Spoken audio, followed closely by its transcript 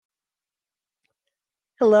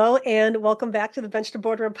Hello, and welcome back to the Bench to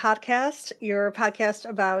Boardroom podcast, your podcast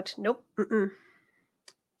about nope. Mm-mm.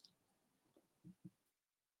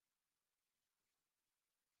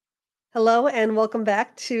 Hello, and welcome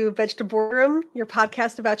back to Bench to Boardroom, your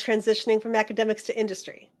podcast about transitioning from academics to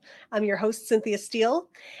industry. I'm your host, Cynthia Steele,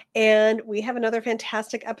 and we have another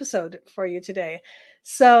fantastic episode for you today.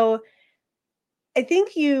 So I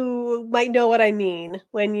think you might know what I mean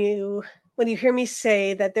when you hear me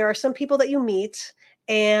say that there are some people that you meet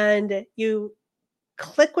and you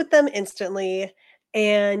click with them instantly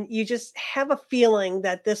and you just have a feeling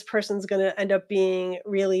that this person's going to end up being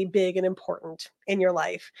really big and important in your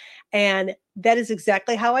life. And that is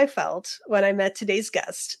exactly how I felt when I met today's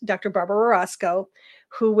guest, Dr. Barbara Roscoe,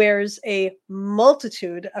 who wears a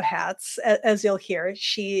multitude of hats, as you'll hear.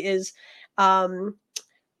 She is um,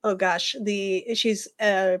 oh gosh, the she's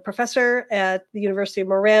a professor at the University of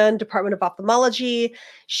Moran, Department of Ophthalmology.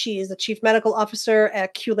 She's the chief medical officer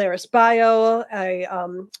at Cularis Bio, a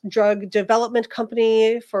drug development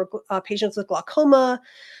company for patients with glaucoma.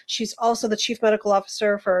 She's also the chief medical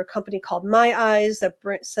officer for a company called My Eyes that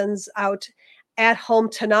sends out at-home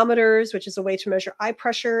tonometers, which is a way to measure eye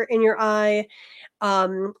pressure in your eye.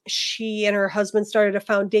 She and her husband started a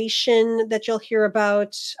foundation that you'll hear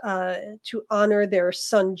about to honor their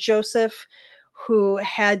son Joseph, who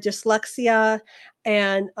had dyslexia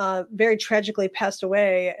and very tragically passed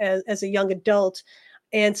away as a young adult.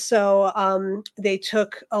 And so they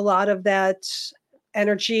took a lot of that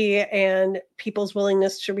energy and people's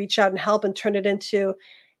willingness to reach out and help and turn it into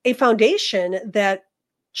a foundation that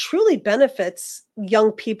truly benefits young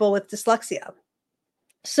people with dyslexia.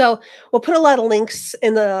 So we'll put a lot of links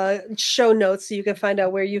in the show notes so you can find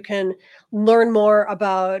out where you can learn more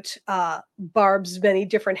about Barb's many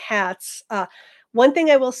different hats. One thing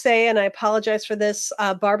I will say, and I apologize for this,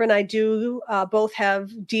 Barb and I do both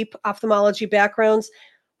have deep ophthalmology backgrounds.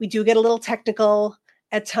 We do get a little technical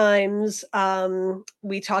at times.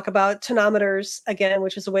 We talk about tonometers, again,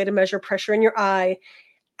 which is a way to measure pressure in your eye.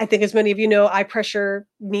 I think, as many of you know, eye pressure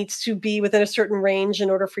needs to be within a certain range in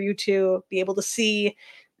order for you to be able to see.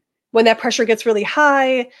 When that pressure gets really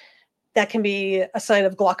high, that can be a sign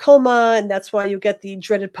of glaucoma, and that's why you get the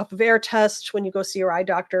dreaded puff of air test when you go see your eye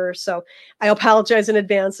doctor. So I apologize in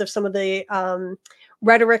advance if some of the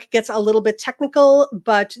rhetoric gets a little bit technical,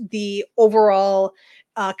 but the overall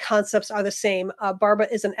concepts are the same. Barbara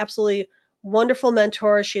is an absolutely wonderful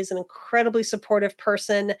mentor. She's an incredibly supportive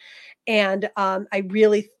person, and I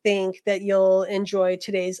really think that you'll enjoy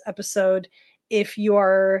today's episode. If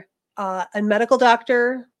you're a medical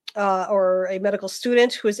doctor or a medical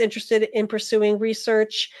student who is interested in pursuing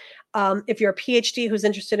research, if you're a PhD who's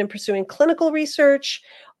interested in pursuing clinical research,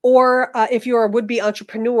 or if you're a would-be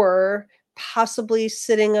entrepreneur, possibly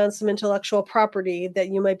sitting on some intellectual property that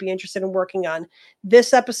you might be interested in working on.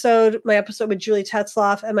 This episode, my episode with Julie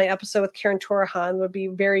Tetzloff and my episode with Karen Torahan would be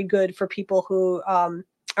very good for people who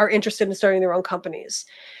are interested in starting their own companies.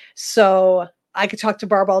 So I could talk to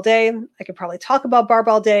Barb all day. I could probably talk about Barb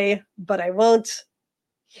all day, but I won't.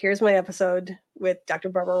 Here's my episode with Dr.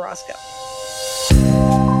 Barbara Roscoe.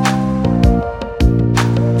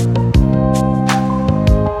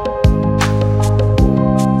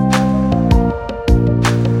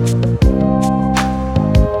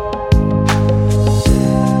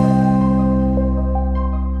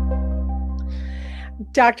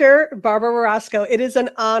 Dr. Barbara Roscoe, it is an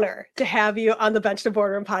honor to have you on the Bench to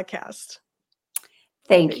Boardroom podcast.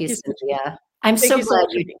 Thank you, Cynthia. I'm so glad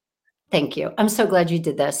you. Thank you. I'm so glad you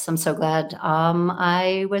did this. I'm so glad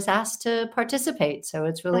I was asked to participate. So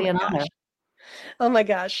it's really an honor. Oh my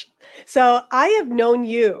gosh. So I have known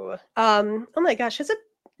you. Oh my gosh, has it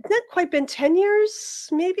not quite been 10 years,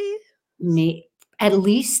 maybe? Me, at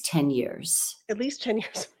least 10 years. At least 10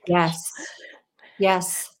 years. Yes.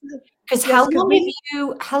 Yes. Because how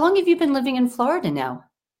long have you been living in Florida now?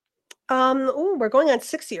 We're going on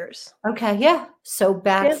 6 years. Okay, yeah. So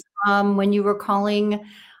back from when you were calling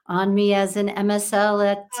on me as an MSL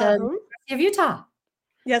at University of Utah.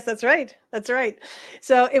 Yes, that's right. That's right.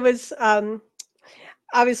 So it was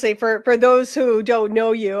obviously for those who don't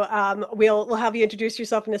know you, we'll have you introduce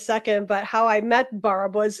yourself in a second. But how I met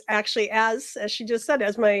Barb was actually as she just said,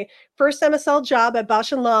 as my first MSL job at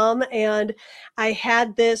Bausch and Lomb, and I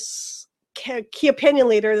had this key opinion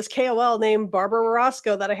leader, this KOL named Barbara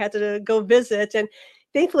Roscoe, that I had to go visit, and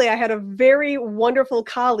thankfully I had a very wonderful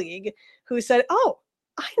colleague who said, "Oh,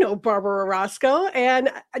 I know Barbara Roscoe,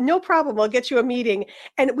 and no problem, I'll get you a meeting."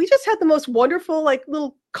 And we just had the most wonderful, like,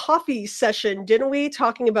 little coffee session, didn't we?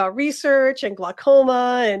 Talking about research and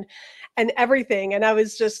glaucoma, and everything. And I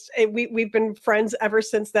was just, we've been friends ever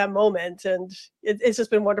since that moment. And it's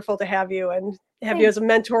just been wonderful to have you and have you Thanks. as a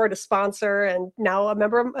mentor, and a sponsor, and now a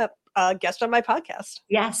member, a guest on my podcast.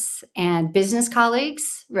 Yes, and business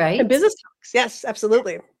colleagues, And right? business talks. Yes,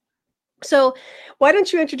 absolutely. So why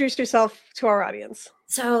don't you introduce yourself to our audience?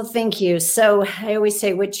 So thank you. So I always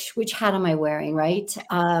say, which hat am I wearing, right?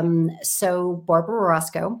 So Barbara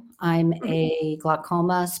Roscoe. I'm Mhm, a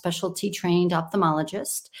glaucoma specialty trained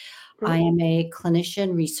ophthalmologist. mhm. I am a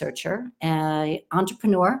clinician researcher, an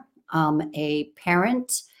entrepreneur, a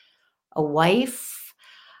parent, a wife,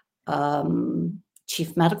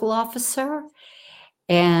 chief medical officer,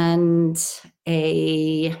 and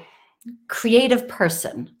a creative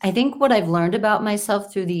person. I think what I've learned about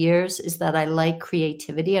myself through the years is that I like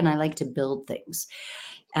creativity and I like to build things.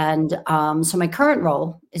 And so my current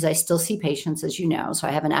role is I still see patients, as you know. So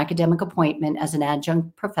I have an academic appointment as an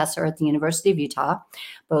adjunct professor at the University of Utah,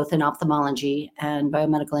 both in ophthalmology and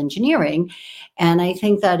biomedical engineering. And I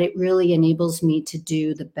think that it really enables me to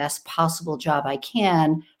do the best possible job I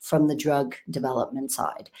can from the drug development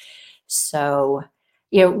side. So,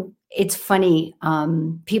 it's funny.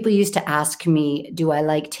 People used to ask me, do I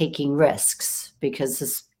like taking risks? Because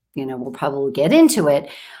this, we'll probably get into it.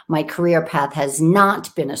 My career path has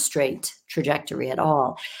not been a straight trajectory at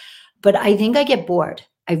all. But I think I get bored.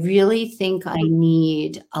 I really think I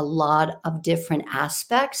need a lot of different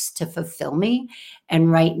aspects to fulfill me.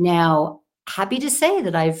 And right now, happy to say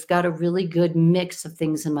that I've got a really good mix of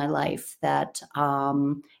things in my life that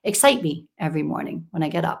excite me every morning when I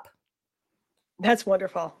get up. That's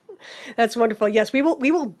wonderful. That's wonderful. Yes, we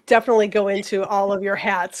will definitely go into all of your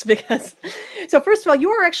hats because so first of all, you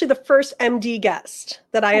are actually the first MD guest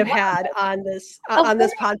that I Oh, have wow. had Oh, on this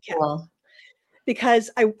very podcast cool. because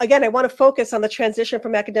I want to focus on the transition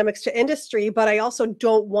from academics to industry, but I also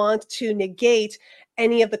don't want to negate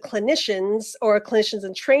any of the clinicians or clinicians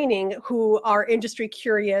in training who are industry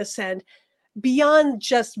curious and beyond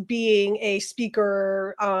just being a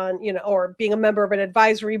speaker on, or being a member of an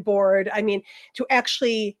advisory board. I mean, to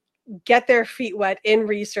actually get their feet wet in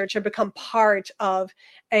research and become part of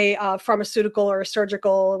a pharmaceutical or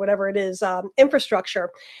surgical or whatever it is infrastructure.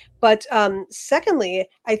 But secondly,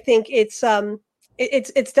 I think it's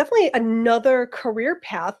definitely another career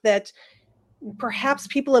path that perhaps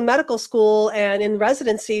people in medical school and in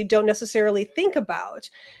residency don't necessarily think about.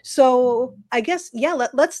 So I guess, yeah,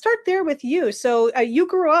 let's start there with you. So you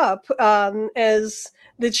grew up as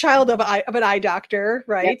the child of, of an eye doctor, Yep.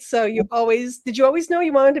 right? So did you always know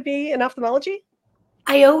you wanted to be in ophthalmology?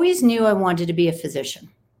 I always knew I wanted to be a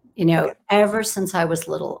physician, Okay. ever since I was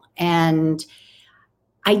little. And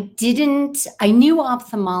I knew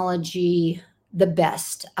ophthalmology the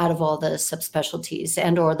best out of all the subspecialties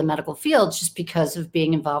and or the medical fields just because of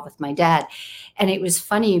being involved with my dad. And it was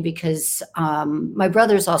funny because my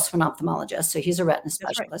brother's also an ophthalmologist, so he's a retina That's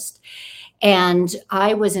right. specialist. And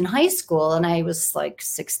I was in high school and I was like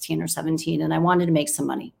 16 or 17 and I wanted to make some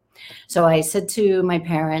money. So I said to my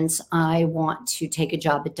parents, I want to take a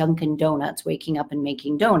job at Dunkin' Donuts, waking up and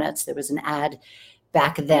making donuts. There was an ad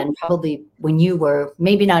back then, probably when you were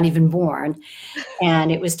maybe not even born.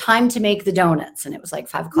 And it was time to make the donuts. And it was like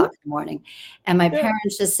 5 o'clock in the morning. And my Yeah.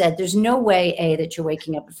 parents just said, there's no way, A, that you're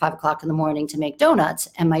waking up at 5 o'clock in the morning to make donuts.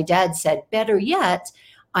 And my dad said, better yet,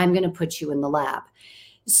 I'm going to put you in the lab.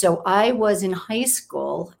 So I was in high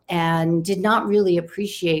school and did not really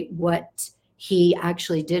appreciate what he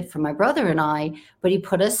actually did for my brother and I, but he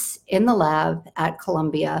put us in the lab at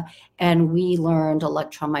Columbia and we learned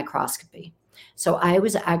electron microscopy. So I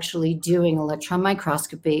was actually doing electron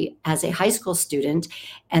microscopy as a high school student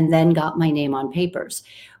and then got my name on papers,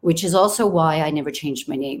 which is also why I never changed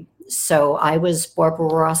my name. So I was Barbara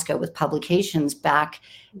Roscoe with publications back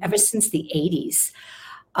ever since the 80s.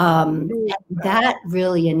 And Wow. that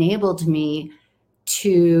really enabled me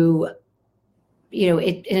to,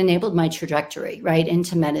 it enabled my trajectory right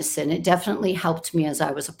into medicine. It definitely helped me as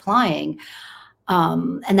I was applying.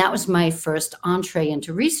 And that was my first entree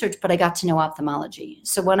into research, but I got to know ophthalmology.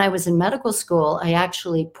 So when I was in medical school, I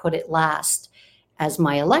actually put it last as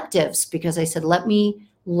my electives because I said, let me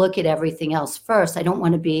look at everything else first. I don't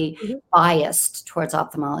want to be Mhm. biased towards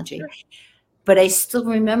ophthalmology. Sure. But I still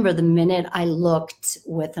remember the minute I looked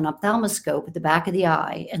with an ophthalmoscope at the back of the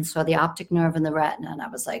eye and saw the optic nerve in the retina, and I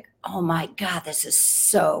was like, oh my God, this is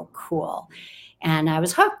so cool. And I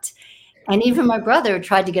was hooked. And even my brother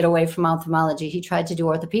tried to get away from ophthalmology. He tried to do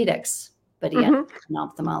orthopedics, but he ended Mhm. up in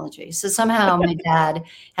ophthalmology. So somehow my dad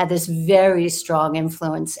had this very strong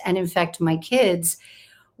influence. And in fact, my kids,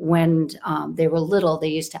 when they were little, they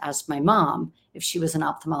used to ask my mom if she was an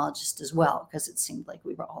ophthalmologist as well, because it seemed like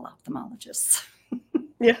we were all ophthalmologists.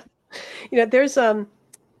 Yeah. There's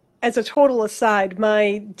as a total aside,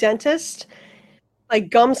 my dentist, like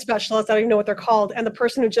gum specialist, I don't even know what they're called, and the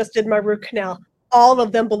person who just did my root canal, all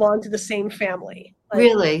of them belong to the same family. Like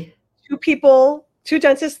Really? two people, two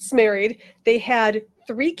dentists married, they had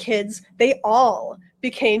three kids, they all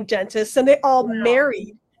became dentists and they all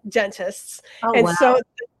married dentists. Oh, And wow. so,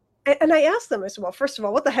 and I asked them, I said, well, first of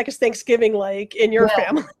all, what the heck is Thanksgiving like in your Yeah.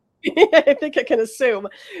 family? I think I can assume.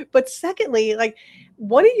 But secondly, like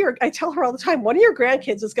I tell her all the time, one of your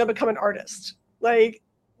grandkids is going to become an artist. Like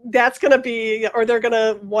that's going to be, or they're going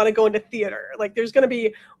to want to go into theater. Like there's going to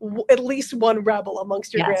be at least one rebel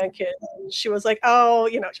amongst your Yes. grandkids. And she was like, oh,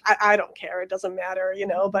 I don't care. It doesn't matter,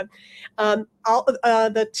 but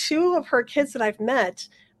the two of her kids that I've met,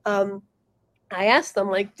 I asked them,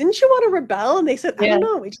 like, didn't you want to rebel? And they said, I Yeah. don't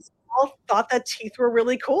know. We just all thought that teeth were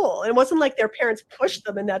really cool. And it wasn't like their parents pushed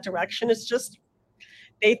them in that direction. It's just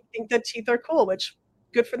they think that teeth are cool, which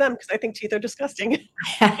good for them because I think teeth are disgusting.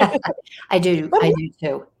 I do. But I do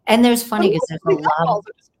too. And there's but a funny lot because of there's people a think lot of eyeballs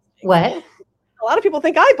are what? disgusting. A lot of people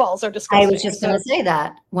think eyeballs are I was disgusting. just going So to say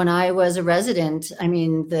that when I was a resident, I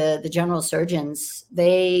mean, the general surgeons,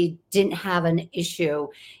 they didn't have an issue,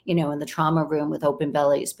 in the trauma room with open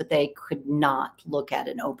bellies, but they could not look at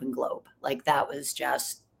an open globe. Like that was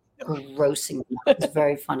just grossing them out. It was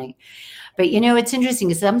very funny. But it's interesting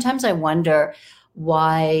because sometimes I wonder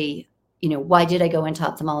why, why did I go into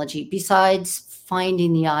ophthalmology? Besides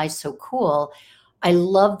finding the eye so cool, I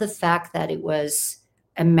love the fact that it was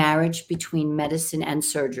a marriage between medicine and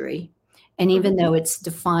surgery. And even mhm. though it's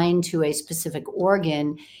defined to a specific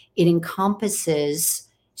organ, it encompasses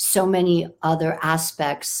so many other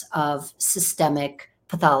aspects of systemic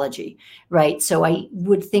pathology, right? So I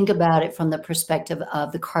would think about it from the perspective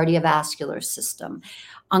of the cardiovascular system,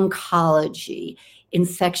 oncology,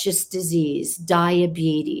 infectious disease,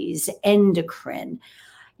 diabetes, endocrine,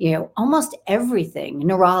 almost everything,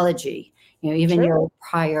 neurology, even Sure. your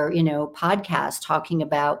prior, podcast talking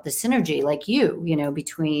about the synergy, like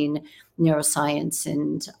between neuroscience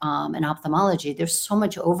and ophthalmology. There's so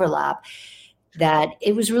much overlap that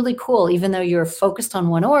it was really cool. Even though you're focused on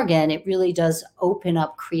one organ, it really does open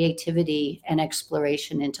up creativity and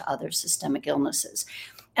exploration into other systemic illnesses.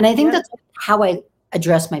 And I think Yeah. that's how I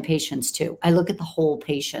address my patients too. I look at the whole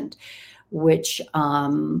patient, which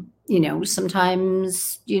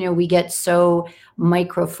sometimes we get so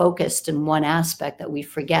micro focused in one aspect that we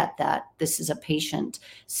forget that this is a patient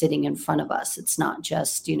sitting in front of us. It's not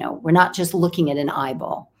just we're not just looking at an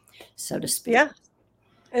eyeball, so to speak. Yeah.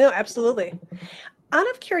 I know, absolutely. Out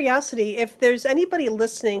of curiosity, if there's anybody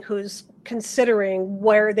listening who's considering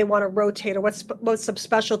where they want to rotate or what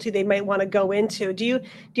subspecialty they might want to go into, do you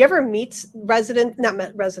ever meet not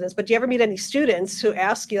met residents, but do you ever meet any students who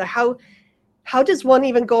ask you how does one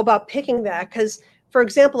even go about picking that? Because, for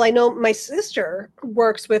example, I know my sister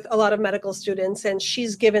works with a lot of medical students, and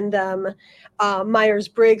she's given them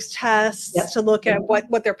Myers-Briggs tests Yep. to look at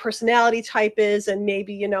what their personality type is, and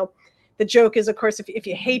maybe the joke is, of course, if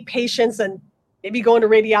you hate patients, then maybe go into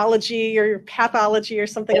radiology or pathology or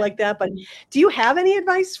something Yep. like that. But do you have any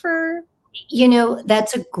advice for?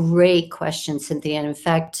 That's a great question, Cynthia. And in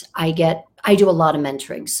fact, I do a lot of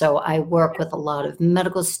mentoring. So I work with a lot of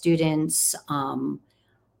medical students,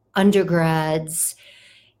 undergrads,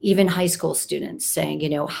 even high school students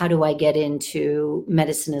saying, how do I get into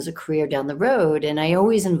medicine as a career down the road? And I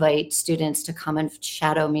always invite students to come and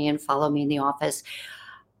shadow me and follow me in the office.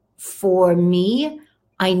 For me,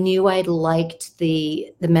 I knew I liked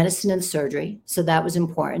the medicine and surgery, so that was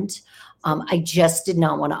important. I just did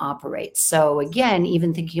not want to operate. So again,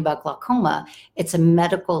 even thinking about glaucoma, it's a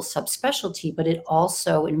medical subspecialty, but it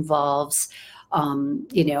also involves,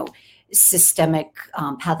 systemic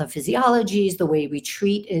pathophysiologies. The way we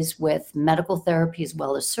treat is with medical therapy as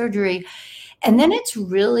well as surgery. And then it's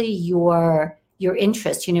really your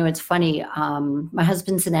interest. It's funny. My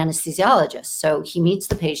husband's an anesthesiologist, so he meets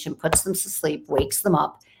the patient, puts them to sleep, wakes them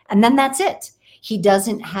up, and then that's it. He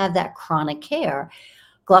doesn't have that chronic care.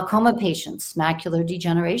 Glaucoma patients, macular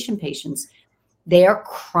degeneration patients, they are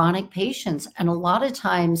chronic patients. And a lot of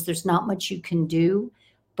times there's not much you can do,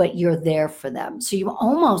 but you're there for them. So you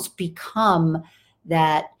almost become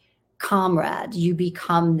that comrade, you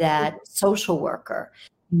become that social worker.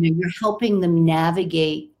 You're helping them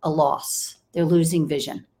navigate a loss. They're losing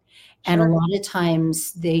vision. And a Sure. lot of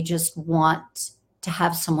times they just want to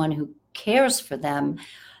have someone who cares for them,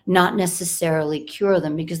 not necessarily cure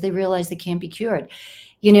them because they realize they can't be cured.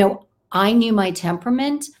 I knew my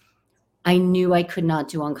temperament. I knew I could not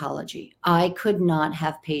do oncology. I could not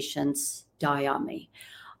have patients die on me.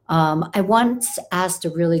 I once asked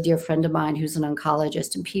a really dear friend of mine who's an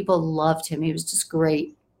oncologist, and people loved him. He was just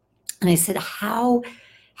great. And I said, how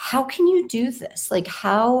can you do this? Like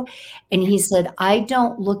how? And he said, I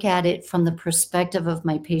don't look at it from the perspective of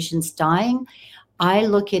my patients dying. I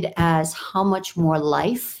look at it as how much more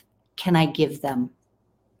life can I give them?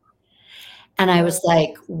 And I was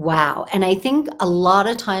like, wow. And I think a lot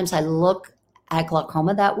of times I look at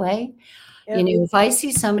glaucoma that way. Yeah. You know, if I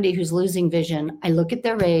see somebody who's losing vision, I look at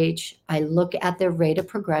their age, I look at their rate of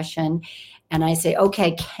progression, and I say,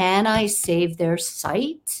 okay, can I save their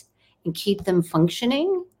sight and keep them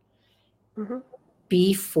functioning Mm-hmm.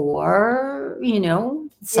 before,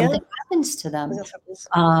 something happens to them? This happens.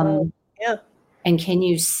 Um, Yeah. and can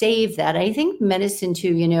you save that? I think medicine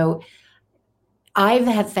too, I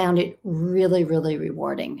have found it really, really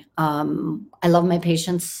rewarding. I love my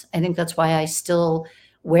patients. I think that's why I still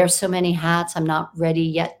wear so many hats. I'm not ready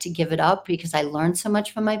yet to give it up because I learned so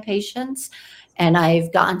much from my patients. And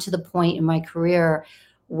I've gotten to the point in my career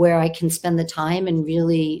where I can spend the time and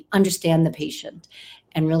really understand the patient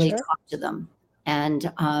and really Sure. talk to them.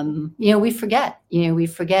 And, we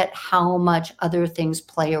forget how much other things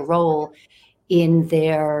play a role in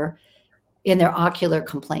their ocular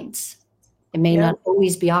complaints. It may Yeah. not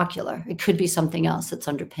always be ocular. It could be something else that's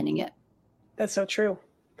underpinning it. That's so true.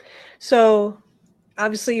 So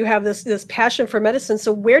obviously you have this passion for medicine.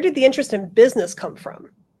 So where did the interest in business come from?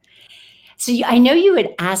 So I know you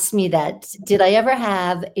had asked me that. Did I ever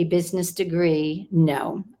have a business degree?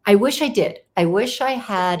 No. I wish I did. I wish I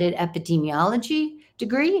had an epidemiology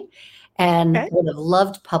degree and Okay. would have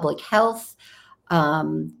loved public health.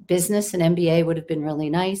 Business and MBA would have been really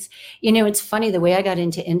nice. It's funny the way I got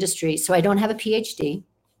into industry. So I don't have a PhD.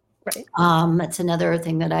 Right. That's another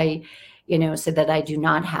thing that I said that I do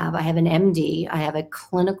not have. I have an MD. I have a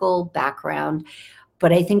clinical background,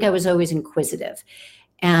 but I think I was always inquisitive.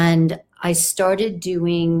 And I started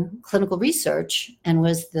doing clinical research and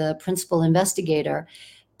was the principal investigator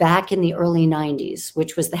back in the early 90s,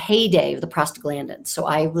 which was the heyday of the prostaglandins. So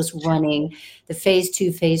I was running the phase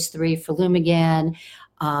 2, phase 3 for Lumigan.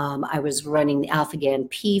 I was running the Alpha-GAN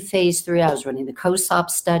P phase 3. I was running the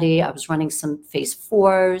COSOP study. I was running some phase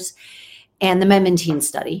 4s and the memantine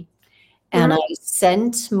study. And I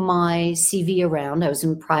sent my CV around. I was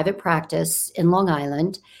in private practice in Long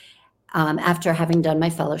Island after having done my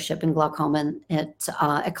fellowship in glaucoma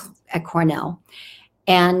at Cornell.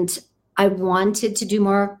 And I wanted to do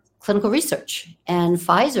more clinical research. And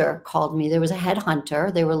Pfizer called me. There was a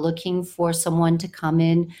headhunter. They were looking for someone to come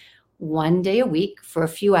in one day a week for a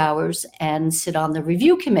few hours and sit on the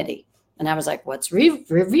review committee. And I was like, what's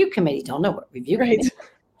review committee? Don't know what review committee.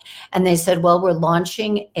 And they said, well, we're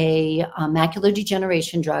launching a macular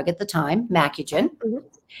degeneration drug at the time, Macugen.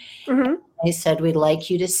 They said, we'd like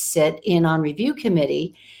you to sit in on review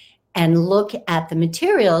committee and look at the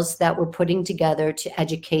materials that we're putting together to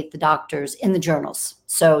educate the doctors in the journals.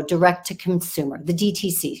 So direct to consumer, the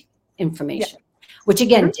DTC information, which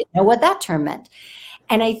again, didn't know what that term meant.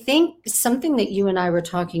 And I think something that you and I were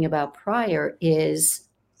talking about prior is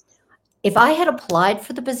if I had applied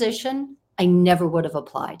for the position, I never would have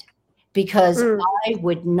applied because I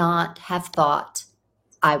would not have thought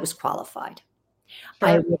I was qualified.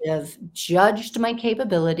 I would have judged my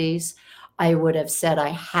capabilities. I would have said, I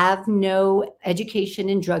have no education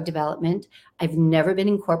in drug development. I've never been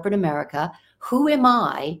in corporate America. Who am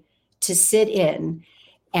I to sit in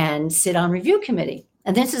and sit on review committee?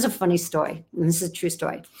 And this is a funny story. And this is a true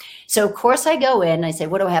story. So of course I go in and I say,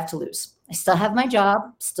 what do I have to lose? I still have my job,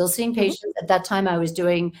 still seeing patients. At that time, I was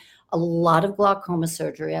doing a lot of glaucoma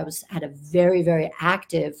surgery. I had a very, very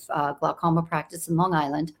active glaucoma practice in Long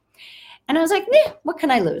Island. And I was like, what can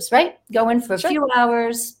I lose, right? Go in for a few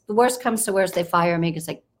hours. The worst comes to worst, they fire me because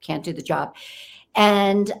I can't do the job.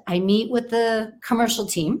 And I meet with the commercial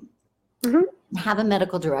team, have a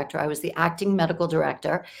medical director. I was the acting medical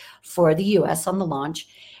director for the US on the launch.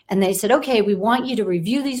 And they said, okay, we want you to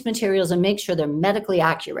review these materials and make sure they're medically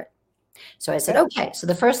accurate. So I said, okay. So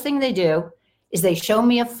the first thing they do is they show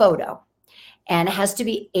me a photo. And it has to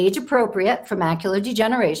be age appropriate for macular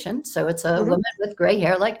degeneration. So it's a woman with gray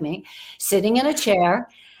hair like me sitting in a chair.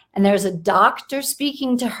 And there's a doctor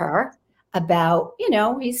speaking to her about,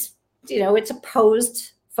 it's a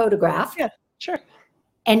posed photograph. Yeah, sure.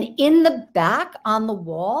 And in the back on the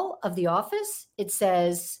wall of the office, it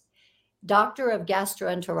says, Doctor of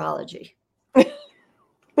Gastroenterology. And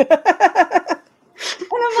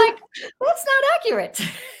I'm like, that's not accurate.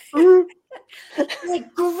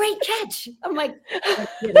 Like, great catch. I'm like, I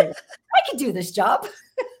could do this job.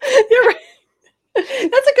 You're right.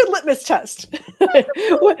 That's a good litmus test.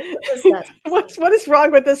 What is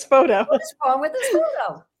wrong with this photo? What is wrong with this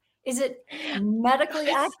photo? Is it medically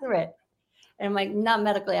accurate? And I'm like, not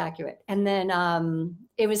medically accurate. And then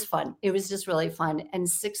It was fun. It was just really fun. And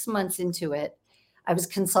 6 months into it, I was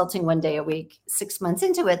consulting one day a week. 6 months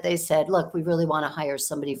into it, they said, look, we really want to hire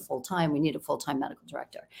somebody full time. We need a full-time medical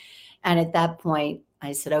director. And at that point,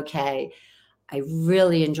 I said, okay, I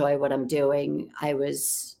really enjoy what I'm doing. I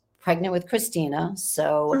was pregnant with Christina.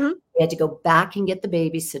 So Mhm. we had to go back and get the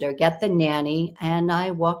babysitter, get the nanny. And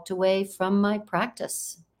I walked away from my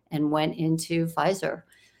practice and went into Pfizer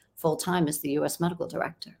full time as the US medical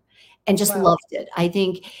director and just Wow. loved it. I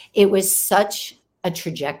think it was such a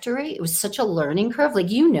trajectory. It was such a learning curve. Like,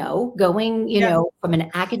 going, Yeah. from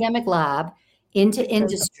an academic lab into Makes sense.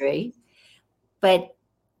 industry. But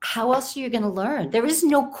how else are you going to learn? There is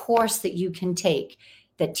no course that you can take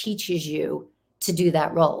that teaches you to do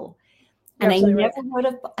that role. You're And absolutely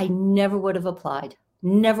right. I never would have applied,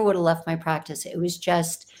 never would have left my practice. It was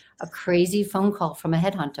just a crazy phone call from a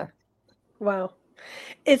headhunter. Wow.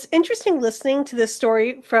 It's interesting listening to this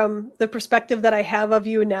story from the perspective that I have of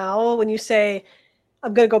you now. When you say,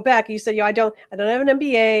 I'm going to go back, you said, I don't have an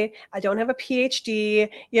MBA. I don't have a PhD.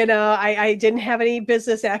 I didn't have any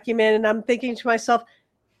business acumen. And I'm thinking to myself,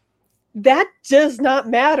 that does not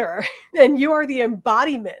matter. And you are the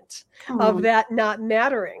embodiment of Oh, that not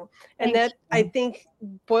mattering. And thank that, I you. think,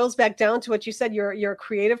 boils back down to what you said. You're a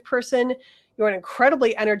creative person. You're an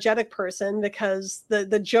incredibly energetic person, because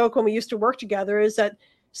the joke when we used to work together is that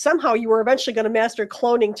somehow you were eventually going to master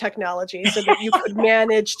cloning technology so that you could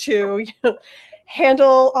manage to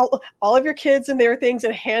handle all of your kids and their things,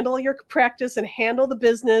 and handle your practice, and handle the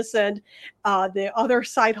business, and the other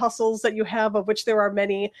side hustles that you have, of which there are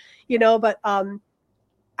many. But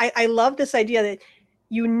I love this idea that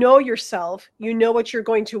you know yourself, you know what you're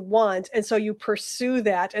going to want, and so you pursue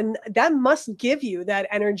that, and that must give you that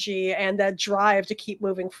energy and that drive to keep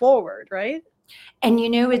moving forward, right? And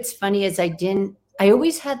it's funny, I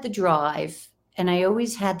always had the drive and I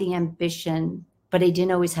always had the ambition, but I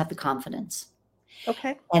didn't always have the confidence.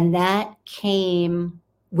 Okay. And that came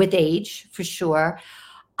with age, for sure.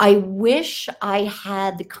 I wish I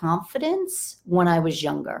had the confidence when I was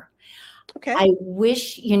younger. Okay. I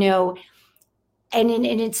wish, and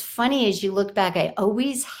it's funny as you look back, I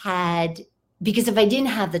always had, because if I didn't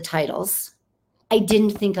have the titles, I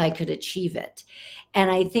didn't think I could achieve it.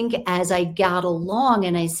 And I think as I got along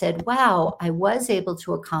and I said, wow, I was able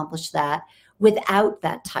to accomplish that without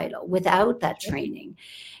that title, without that training.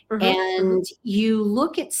 Hmm. Hmm. And you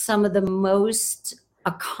look at some of the most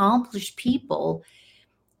accomplished people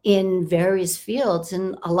in various fields,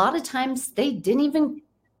 and a lot of times they didn't even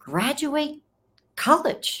graduate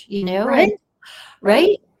college, Right. and Right.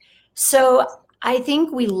 right. So I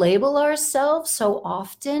think we label ourselves so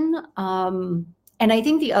often. And I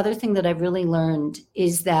think the other thing that I've really learned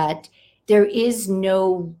is that there is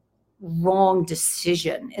no wrong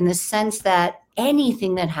decision, in the sense that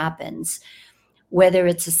anything that happens, whether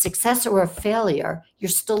it's a success or a failure, you're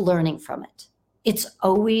still learning from it. It's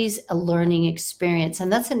always a learning experience.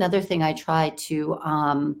 And that's another thing I try to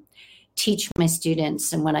teach my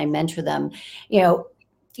students. And when I mentor them,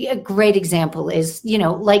 a great example is,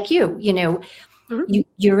 like Hmm.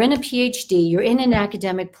 you're in a PhD, you're in an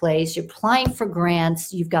academic place, you're applying for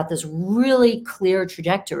grants, you've got this really clear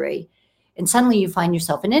trajectory, and suddenly you find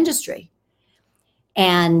yourself in industry.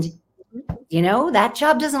 And that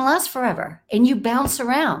job doesn't last forever, and you bounce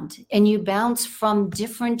around and you bounce from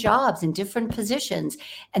different jobs and different positions.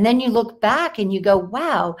 And then you look back and you go,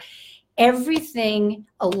 wow, everything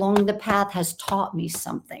along the path has taught me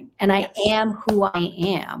something, and I Yes. am who I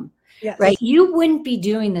am, right? Yes. You wouldn't be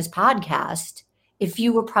doing this podcast if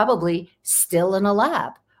you were probably still in a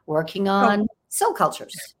lab working Oh, on cell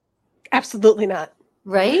cultures, absolutely not.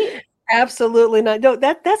 right? Absolutely not. No,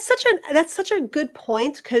 that's such a good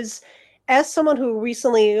point, because as someone who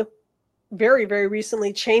recently, very, very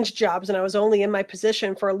recently changed jobs, and I was only in my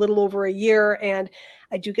position for a little over a year, and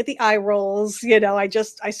I do get the eye rolls.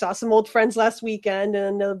 I saw some old friends last weekend,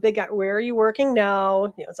 and the big guy, where are you working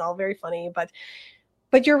now? It's all very funny, but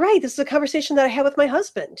you're right. This is a conversation that I had with my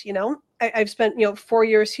husband. I've spent 4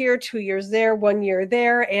 years here, 2 years there, 1 year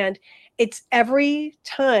there, and it's every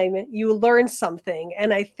time you learn something.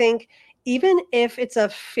 And I think even if it's a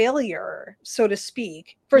failure, so to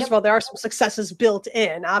speak, first of Yep. all, there are some successes built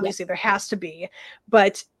in. Yep. Obviously, there has to be,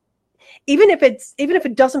 but even if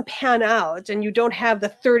it doesn't pan out, and you don't have the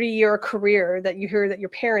 30-year career that you hear that your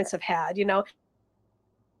parents have had, at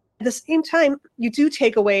the same time, you do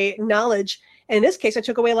take away knowledge. And in this case, I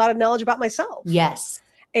took away a lot of knowledge about myself. Yes.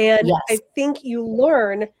 And I Yes. think you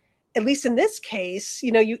learn, at least in this case,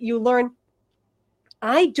 you learn,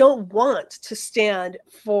 I don't want to stand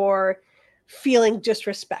for feeling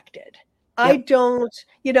disrespected. I Yep. don't,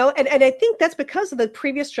 you know, and I think that's because of the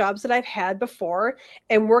previous jobs that I've had before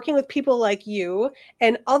and working with people like you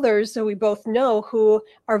and others that we both know who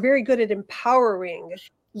are very good at empowering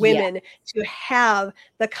Yeah. women to have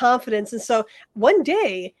the confidence. And so one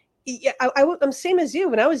day, I'm same as you.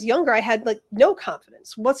 When I was younger, I had like no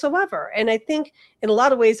confidence whatsoever. And I think in a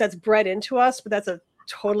lot of ways that's bred into us, but that's a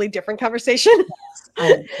totally different conversation.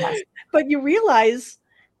 Yes. But you realize,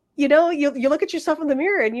 you know, you look at yourself in the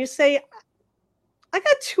mirror and you say, I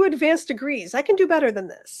got 2 advanced degrees. I can do better than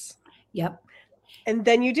this. Yep. And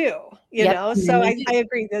then you do, you Yep. know? And then So you I do.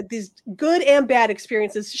 agree that these good and bad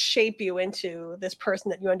experiences shape you into this person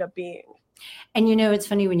that you end up being. And you know, it's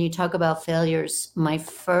funny when you talk about failures, my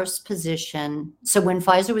first position. So when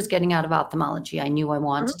Pfizer was getting out of ophthalmology, I knew I Mhm.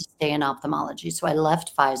 wanted to stay in ophthalmology. So I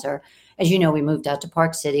left Pfizer. As you know, we moved out to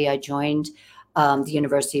Park City. I joined the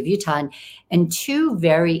University of Utah. And two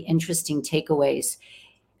very interesting takeaways.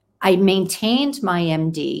 I maintained my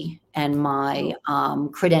MD and my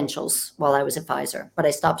Mhm. credentials while I was at Pfizer, but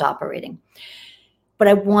I stopped operating. But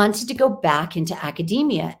I wanted to go back into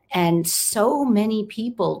academia. And so many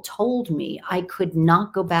people told me I could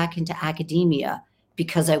not go back into academia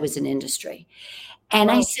because I was in industry. And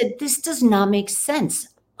I Wow. said, this does not make sense.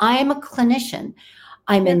 I am a clinician.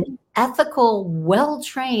 I'm Yeah. an ethical, well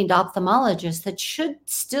trained ophthalmologist that should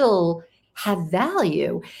still have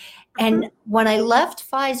value. Mhm. And when I left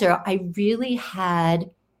Pfizer, I really had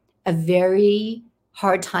a very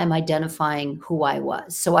hard time identifying who I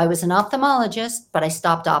was. So I was an ophthalmologist, but I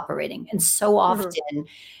stopped operating. And so Mhm. often,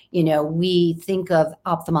 you know, we think of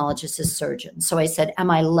ophthalmologists as surgeons. So I said, am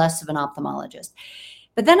I less of an ophthalmologist?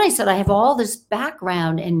 But then I said, I have all this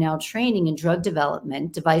background and now training in drug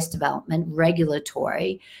development, device development,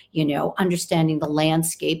 regulatory, you know, understanding the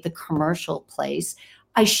landscape, the commercial place.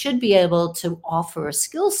 I should be able to offer a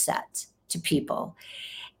skill set to people.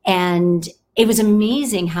 And it was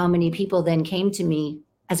amazing how many people then came to me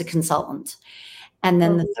as a consultant. And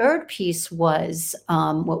then Oh, the third piece was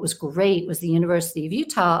what was great was the University of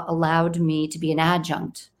Utah allowed me to be an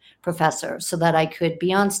adjunct professor so that I could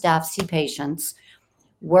be on staff, see patients,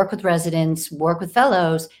 work with residents, work with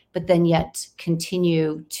fellows, but then yet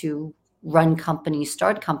continue to run companies,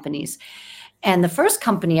 start companies. And the first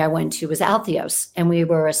company I went to was Altheos, and we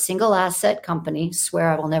were a single asset company.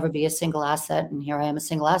 Swear I will never be a single asset, and here I am a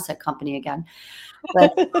single asset company again.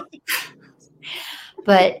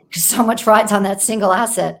 But so much rides on that single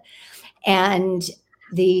asset, and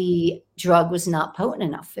the drug was not potent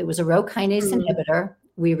enough. It was a Rho kinase mm. inhibitor.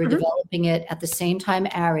 We were Mhm. developing it at the same time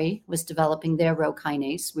ARI was developing their Rho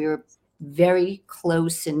kinase. We were very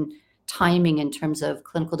close in timing in terms of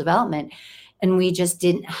clinical development, and we just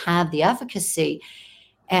didn't have the efficacy.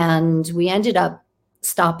 And we ended up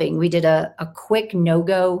stopping. We did a quick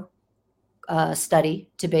no-go study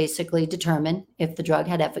to basically determine if the drug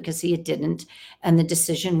had efficacy. It didn't. And the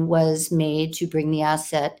decision was made to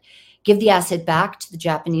give the asset back to the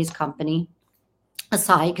Japanese company,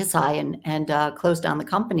 Asahi Kasei, and close down the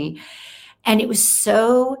company. And it was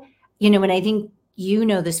so, you know, and I think you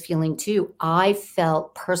know this feeling too. I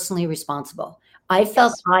felt personally responsible. I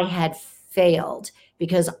felt Yes. I had failed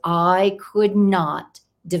because I could not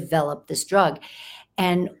develop this drug.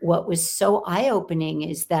 And what was so eye opening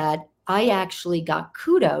is that I actually got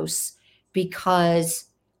kudos because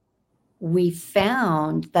we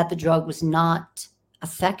found that the drug was not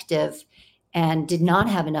effective and did not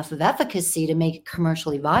have enough of efficacy to make it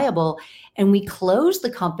commercially viable. And we closed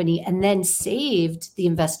the company and then saved the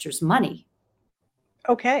investors money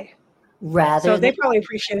Okay. So rather than they probably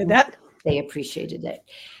appreciated that. they appreciated it.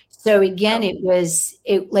 So again, Oh,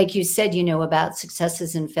 it like you said, you know, about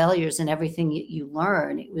successes and failures and everything you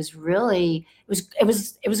learn. It was really it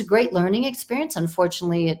was a great learning experience.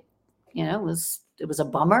 Unfortunately, you know, it was a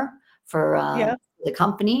bummer for yeah. the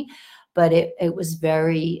company, but it was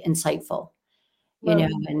very insightful, you know,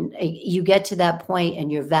 Well, and you get to that point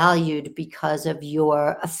and you're valued because of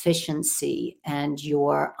your efficiency and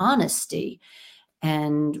your honesty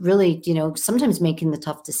and really, you know, sometimes making the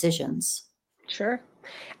tough decisions. sure.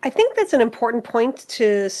 I think that's an important point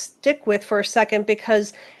to stick with for a second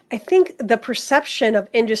because I think the perception of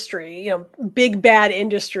industry, you know, big bad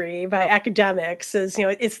industry by academics is, you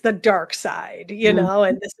know, it's the dark side, you Mhm. know,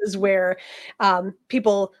 and this is where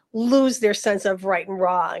people lose their sense of right and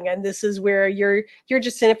wrong, and this is where you're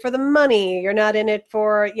just in it for the money. You're not in it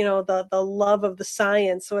for, you know, the love of the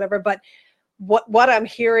science or whatever. But what I'm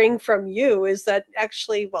hearing from you is that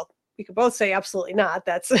actually, well, we could both say absolutely not.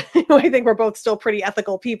 That's I think we're both still pretty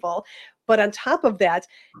ethical people. But on top of that,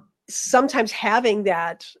 sometimes having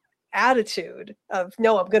that attitude of,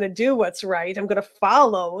 no, I'm going to do what's right. I'm going to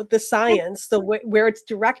follow the science, where it's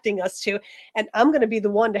directing us to, and I'm going to be the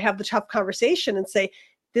one to have the tough conversation and say,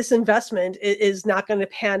 this investment is not going to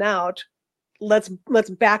pan out. Let's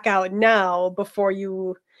back out now before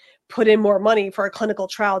you put in more money for a clinical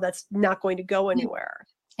trial that's not going to go anywhere.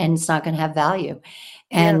 And it's not going to have value.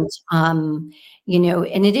 Yeah. And, and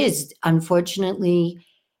it is, unfortunately,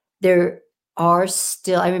 there are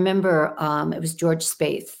still, I remember it was George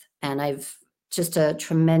Spaeth, and I've just a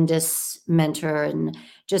tremendous mentor and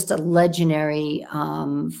just a legendary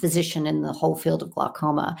physician in the whole field of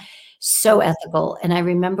glaucoma, so ethical. And I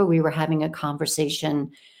remember we were having a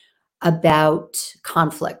conversation about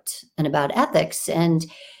conflict and about ethics. And,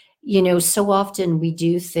 so often we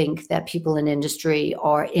do think that people in industry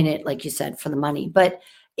are in it, like you said, for the money. But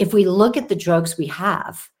if we look at the drugs we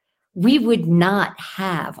have, we would not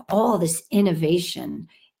have all this innovation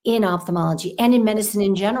in ophthalmology and in medicine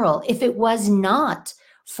in general if it was not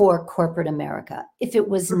for corporate America, if it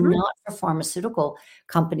was not for pharmaceutical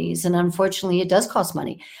companies. And unfortunately, it does cost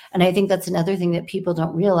money. And I think that's another thing that people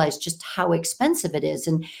don't realize, just how expensive it is.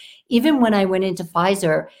 And even when I went into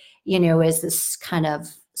Pfizer, as this kind of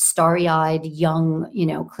starry-eyed young,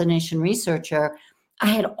 clinician researcher, I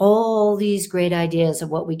had all these great ideas of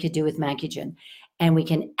what we could do with Macugen. And we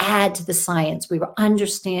can add to the science. We were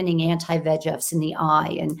understanding anti-VEGFs in the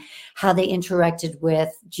eye and how they interacted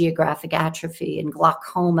with geographic atrophy and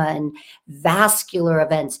glaucoma and vascular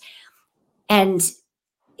events. And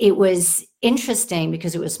it was interesting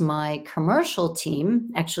because it was my commercial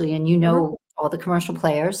team, actually, and all the commercial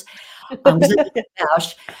players, but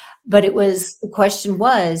the question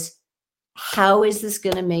was, how is this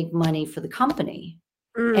going to make money for the company?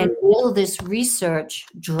 And will this research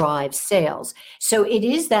drive sales? So it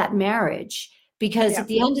is that marriage, because at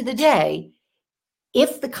the end of the day,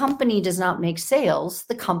 if the company does not make sales,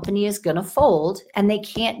 the company is going to fold and they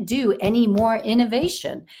can't do any more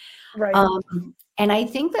innovation. Right. And I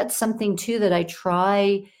think that's something too that I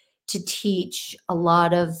try to teach a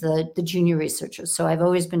lot of the junior researchers. So I've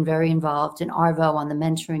always been very involved in ARVO on the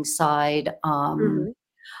mentoring side.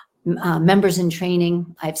 Members in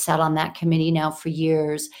training, I've sat on that committee now for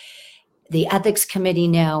years, the ethics committee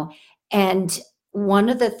now. And one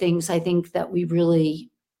of the things I think that we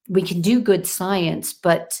can do good science,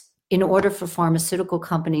 but in order for pharmaceutical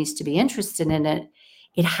companies to be interested in it,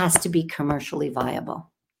 it has to be commercially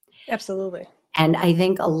viable. Absolutely. And I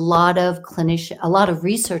think a lot of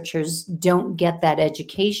researchers don't get that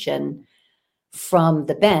education from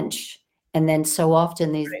the bench. And then so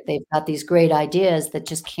often they've got these great ideas that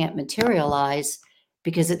just can't materialize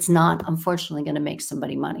because it's not, unfortunately, going to make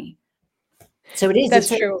somebody money. So it is. That's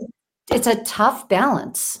true. It's a tough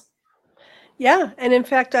balance. Yeah. And in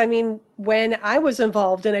fact, I mean, when I was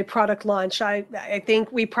involved in a product launch, I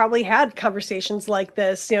think we probably had conversations like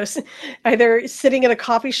this, either sitting in a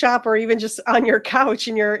coffee shop or even just on your couch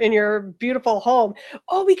in your beautiful home.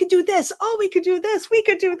 Oh, we could do this. Oh, we could do this. We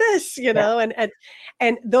could do this,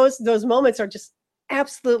 and those moments are just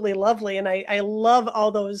absolutely lovely. And I love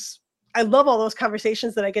all those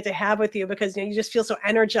conversations that I get to have with you, because you just feel so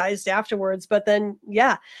energized afterwards. But then,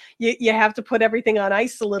 you have to put everything on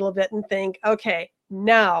ice a little bit and think, okay,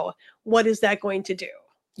 now what is that going to do?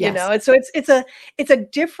 Yes. And so it's a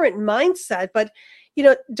different mindset. But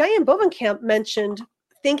Diane Bovenkamp mentioned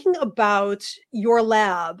thinking about your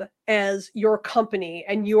lab as your company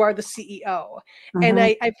and you are the CEO. And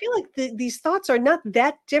I feel like these thoughts are not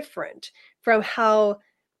that different from how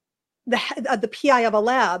the PI of a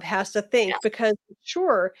lab has to think, because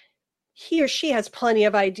sure, he or she has plenty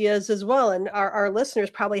of ideas as well. And our listeners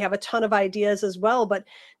probably have a ton of ideas as well, but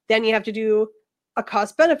then you have to do a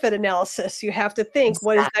cost benefit analysis. You have to think,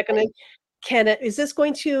 what is that going to, is this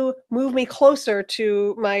going to move me closer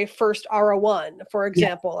to my first R01, for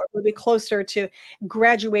example, or move me closer to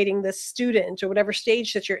graduating this student or whatever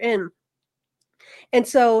stage that you're in? And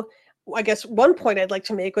so I guess one point I'd like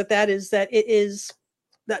to make with that is that it is,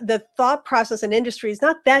 the thought process in industry is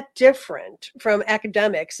not that different from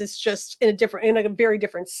academics. It's just in a very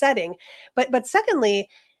different setting. But secondly,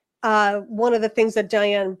 one of the things that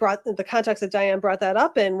the context that Diane brought that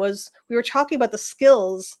up in was, we were talking about the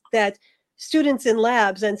skills that students in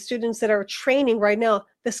labs and students that are training right now,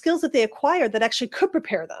 the skills that they acquire that actually could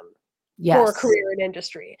prepare them for a career in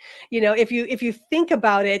industry. If you think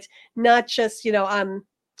about it, not just, I'm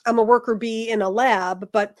a worker bee in a lab,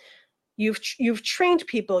 but you've trained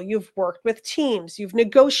people, you've worked with teams,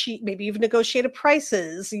 maybe you've negotiated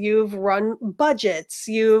prices, you've run budgets,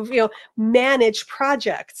 you've managed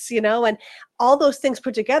projects, and all those things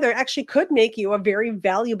put together actually could make you a very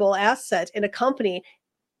valuable asset in a company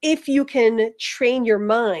if you can train your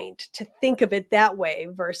mind to think of it that way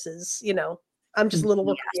versus, I'm just a little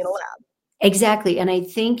worker bee in a Yes. lab. Exactly, and I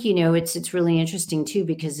think, it's really interesting too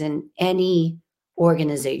because in any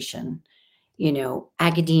organization,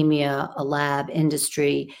 academia, a lab,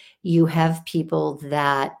 industry, you have people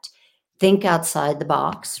that think outside the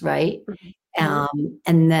box, right? Mhm. Mhm.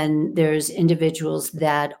 And then there's individuals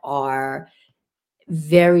that are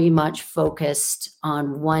very much focused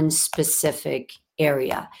on one specific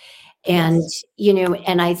area. And, Yes.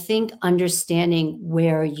 and I think understanding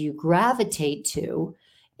where you gravitate to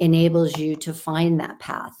enables you to find that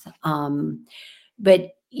path.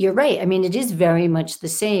 But you're right. I mean, it is very much the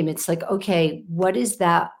same. It's like, okay, what is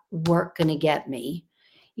that work going to get me?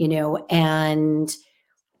 And,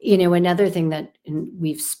 another thing that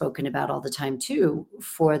we've spoken about all the time too,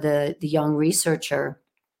 for the young researcher,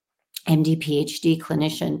 MD, PhD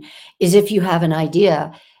clinician, is if you have an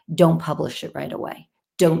idea, don't publish it right away.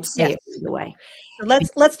 Don't say Yes. it right away. So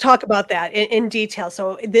let's talk about that in detail.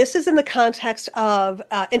 So this is in the context of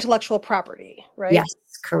intellectual property, right? Yes,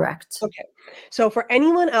 correct. Okay. So for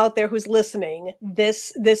anyone out there who's listening,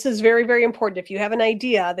 this is very, very important. If you have an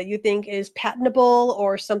idea that you think is patentable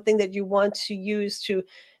or something that you want to use to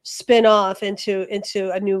spin off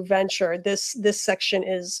into a new venture, this section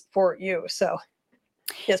is for you. So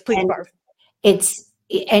yes, please, And Barb. it's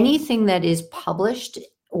anything that is published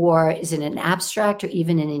or is in an abstract or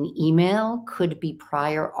even in an email could be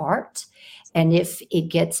prior art. And if it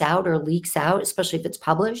gets out or leaks out, especially if it's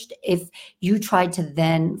published, if you try to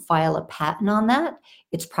then file a patent on that,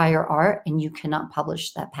 it's prior art and you cannot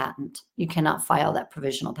publish that patent. You cannot file that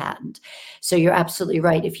provisional patent. So you're absolutely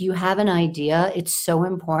right. If you have an idea, it's so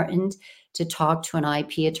important to talk to an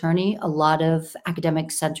IP attorney. A lot of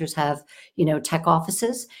academic centers have, tech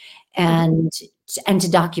offices Mhm. and to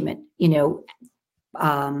document,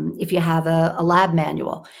 if you have a lab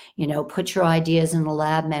manual, put your ideas in the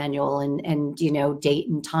lab manual and date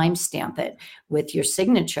and time stamp it with your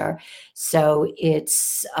signature. So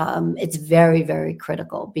it's very, very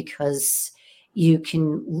critical because you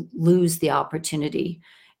can lose the opportunity.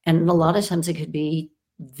 And a lot of times it could be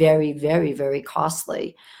very, very, very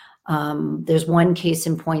costly. There's one case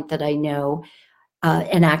in point that I know,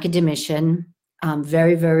 an academician,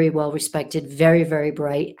 very, very well respected, very, very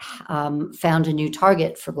bright, found a new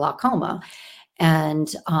target for glaucoma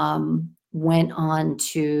and went on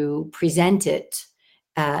to present it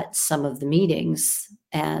at some of the meetings.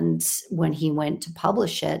 And when he went to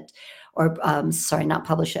publish it, or sorry, not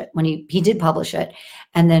publish it, when he did publish it,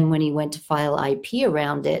 and then when he went to file IP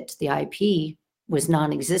around it, the IP was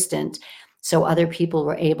non-existent. So other people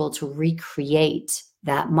were able to recreate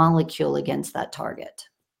that molecule against that target.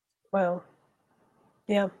 Wow.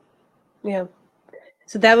 Yeah. Yeah.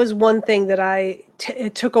 So that was one thing that I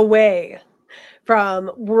took away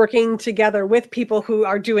from working together with people who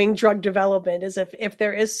are doing drug development is if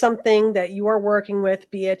there is something that you are working with,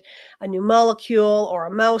 be it a new molecule or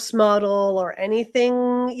a mouse model or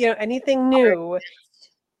anything, anything new. Yeah,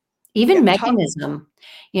 Even talk. mechanism,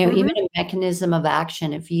 even Mhm. a mechanism of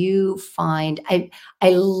action, if you find I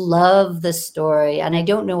love the story, and I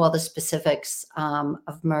don't know all the specifics,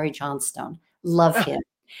 of Murray Johnstone. Love Ah, him.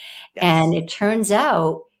 And yes, it turns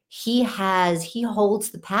out he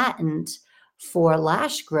holds the patent for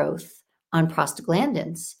lash growth on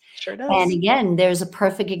prostaglandins. sure And does. again, there's a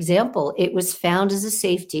perfect example. It was found as a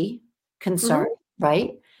safety concern, Mhm.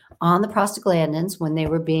 right, on the prostaglandins when they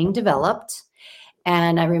were being developed.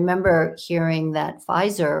 And I remember hearing that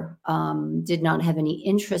Pfizer did not have any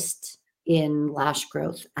interest in lash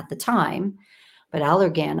growth at the time, but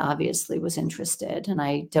Allergan obviously was interested. And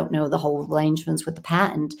I don't know the whole arrangements with the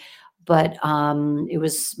patent, but it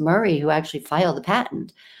was Murray who actually filed the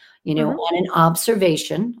patent, Mhm. on an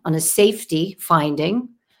observation, on a safety finding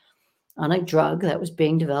on a drug that was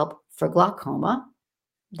being developed for glaucoma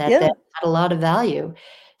that then Yeah. had a lot of value.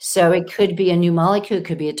 So it could be a new molecule, it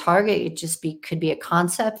could be a target, could be a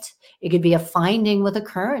concept, it could be a finding with a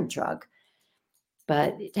current drug,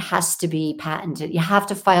 but it has to be patented. You have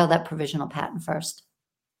to file that provisional patent first.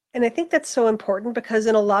 And I think that's so important because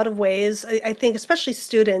in a lot of ways, I think especially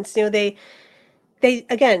students, they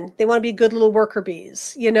again, they want to be good little worker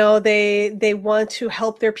bees. They want to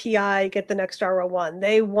help their PI get the next R01.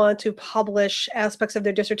 They want to publish aspects of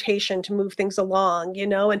their dissertation to move things along,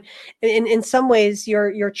 and in some ways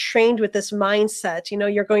you're trained with this mindset.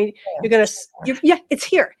 You're going to yeah, it's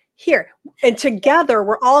here. And together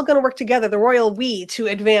we're all going to work together, the royal we, to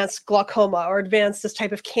advance glaucoma or advance this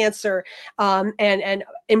type of cancer, and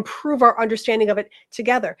improve our understanding of it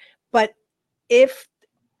together. But if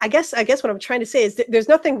I guess what I'm trying to say is that there's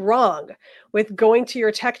nothing wrong with going to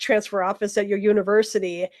your tech transfer office at your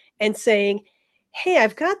university and saying, "Hey,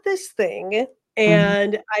 I've got this thing Mhm.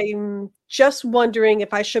 and I'm just wondering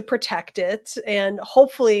if I should protect it." And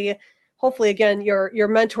hopefully again your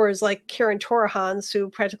mentor is like Karen Torahans, who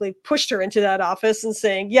practically pushed her into that office and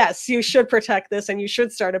saying, "Yes, you should protect this and you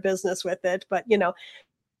should start a business with it." But,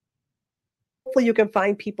 hopefully you can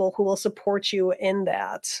find people who will support you in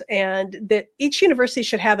that, and that each university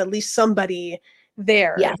should have at least somebody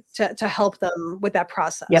there Yes. to help them with that Yep.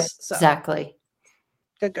 process. So Exactly.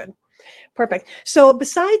 good. Perfect. So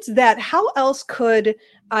besides that, how else could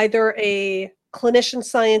either a clinician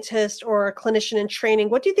scientist or a clinician in training,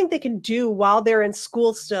 what do you think they can do while they're in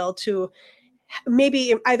school still to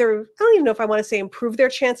maybe either, I don't even know if I want to say improve their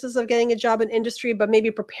chances of getting a job in industry, but maybe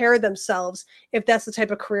prepare themselves if that's the type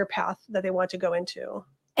of career path that they want to go into?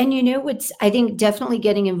 And what's I think definitely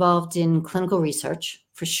getting involved in clinical research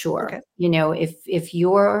for sure. Okay. If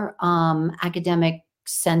your academic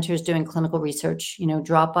center is doing clinical research,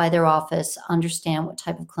 drop by their office, understand what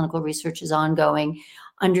type of clinical research is ongoing,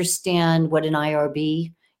 understand what an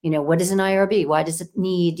IRB, what is an IRB? Why does it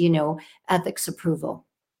need, ethics approval?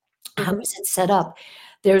 How Hmm. is it set up?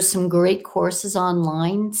 There's some great courses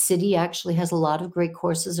online. City actually has a lot of great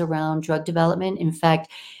courses around drug development. In fact,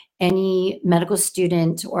 any medical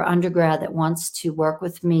student or undergrad that wants to work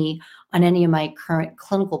with me on any of my current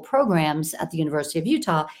clinical programs at the University of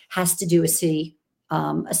Utah has to do a city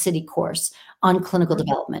course on clinical Hmm.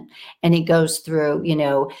 development, and it goes through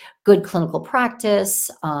good clinical practice,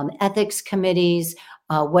 ethics committees.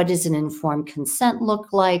 What does an informed consent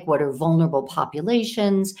look like? What are vulnerable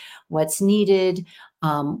populations? What's needed?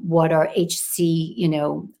 What are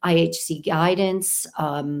IHC guidance?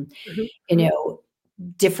 Hmm. You Hmm. know,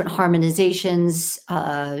 different harmonizations,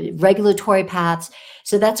 regulatory paths.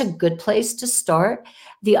 So that's a good place to start.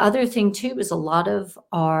 The other thing too is a lot of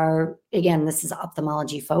again, this is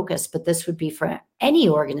ophthalmology focused, but this would be for any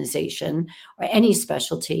organization or any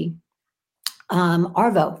specialty.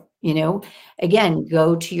 ARVO, again,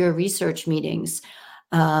 go to your research meetings.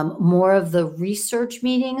 More of the research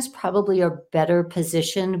meetings probably are better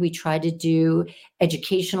positioned. We try to do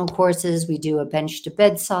educational courses. We do a bench to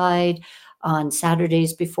bedside on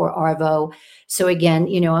Saturdays before ARVO. So again,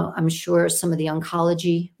 I'm sure some of the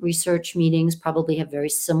oncology research meetings probably have very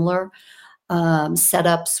similar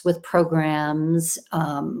setups with programs.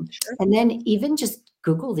 Sure. And then even just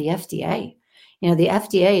Google the FDA. The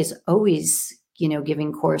FDA is always,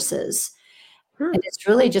 giving courses. Hmm. And it's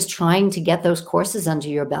really just trying to get those courses under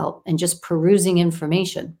your belt and just perusing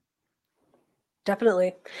information.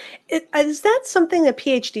 Definitely. Is that something that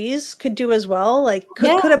PhDs could do as well? Like,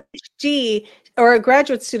 Yeah. could a PhD or a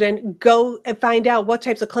graduate student go and find out what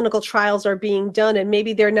types of clinical trials are being done, and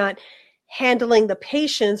maybe they're not handling the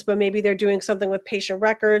patients, but maybe they're doing something with patient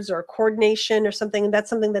records or coordination or something, and that's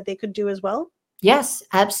something that they could do as well? Yes,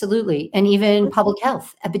 absolutely. And even Okay. public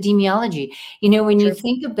health, epidemiology. When you True.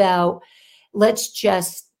 think about, let's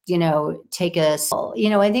just, take I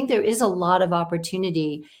think there is a lot of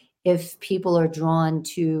opportunity if people are drawn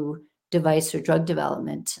to device or drug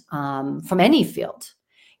development from any field.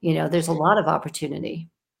 There's a lot of opportunity.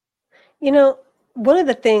 You know, one of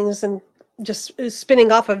the things, and just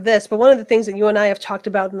spinning off of this, but one of the things that you and I have talked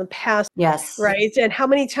about in the past, Yes. right? And how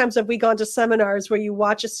many times have we gone to seminars where you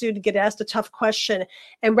watch a student get asked a tough question,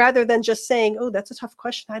 and rather than just saying, "Oh, that's a tough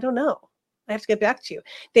question, I don't know, I have to get back to you,"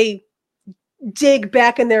 they dig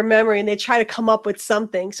back in their memory and they try to come up with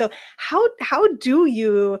something. So how do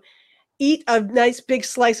you eat a nice big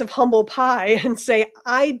slice of humble pie and say,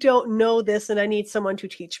 "I don't know this and I need someone to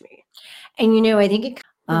teach me"? And I think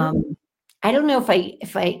Mhm. I don't know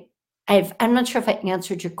I'm not sure if I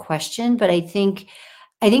answered your question, but I think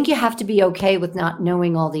you have to be okay with not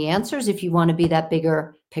knowing all the answers if you want to be that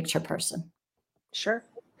bigger picture person. Sure.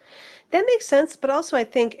 That makes sense, but also I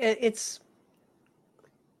think it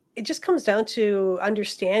just comes down to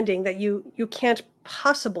understanding that you can't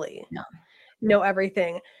possibly No. know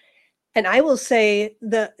everything. And I will say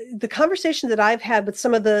the conversation that I've had with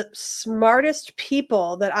some of the smartest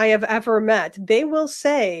people that I have ever met, they will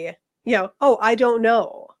say, "Oh, I don't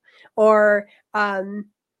know," or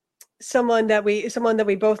someone that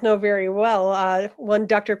we both know very well, one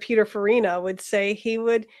Dr. Peter Farina would say,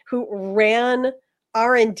 who ran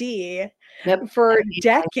R&D Yep. for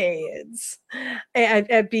decades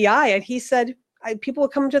at BI, and he said, people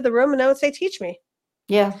would come into the room and I would say, "Teach me."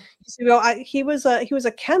 Yeah. He said, "Well, he was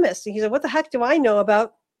a chemist," and he said, "What the heck do I know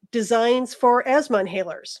about designs for asthma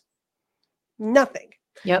inhalers? Nothing.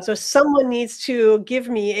 Yep. So someone needs to give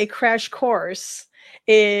me a crash course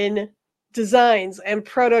in." designs and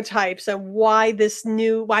prototypes and why this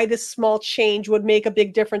small change would make a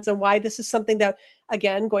big difference and why this is something that,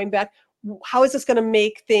 again, going back, how is this going to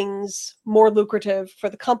make things more lucrative for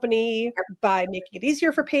the company by making it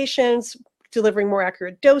easier for patients, delivering more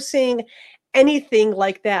accurate dosing, anything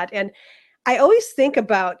like that. And I always think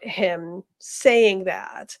about him saying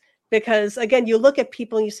that because, again, you look at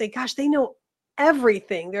people and you say, gosh, they know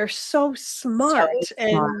everything. They're so So smart. smart.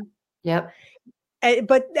 And Yep.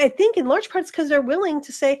 but I think in large part it's because they're willing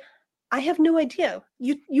to say, I have no idea.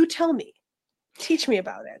 You tell me. Teach me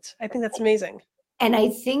about it. I think that's amazing. And I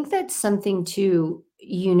think that's something too,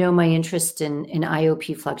 my interest in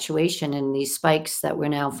IOP fluctuation and these spikes that we're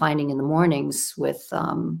now finding in the mornings with,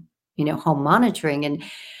 home monitoring. And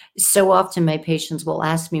so often my patients will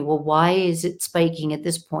ask me, well, why is it spiking at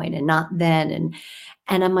this point and not then?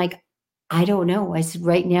 And I'm like, I don't know. I said,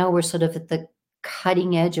 right now we're sort of at the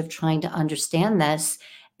cutting edge of trying to understand this.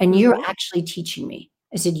 And you're Mhm. actually teaching me.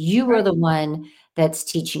 I said, you are Right. the one that's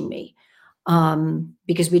teaching me,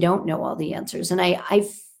 because we don't know all the answers. And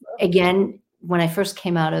again, when I first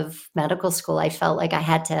came out of medical school, I felt like I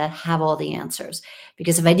had to have all the answers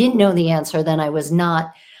because if I didn't know the answer, then I was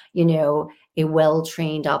not, a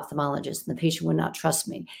well-trained ophthalmologist and the patient would not trust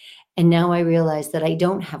me. And now I realize that I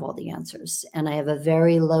don't have all the answers and I have a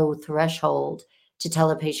very low threshold to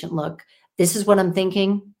tell a patient, look, this is what I'm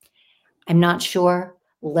thinking. I'm not sure.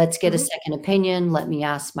 Let's get a Mhm. second opinion. Let me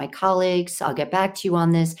ask my colleagues. I'll get back to you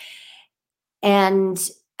on this. And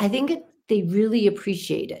I think they really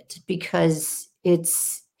appreciate it because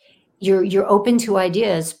you're open to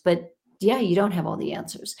ideas, but yeah, you don't have all the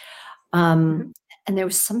answers. Mhm. And there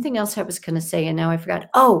was something else I was going to say, and now I forgot.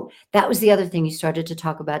 Oh, that was the other thing you started to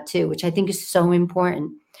talk about too, which I think is so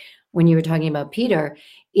important when you were talking about Peter,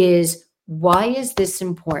 is why is this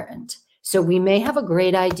important? So we may have a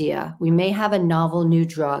great idea, we may have a novel new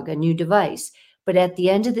drug, a new device, but at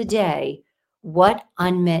the end of the day, what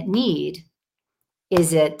unmet need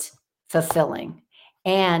is it fulfilling?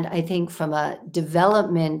 And I think from a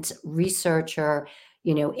development researcher,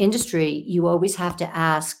 industry, you always have to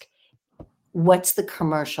ask, what's the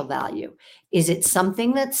commercial value? Is it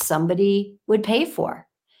something that somebody would pay for?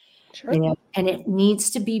 Sure. And it needs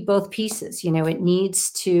to be both pieces. It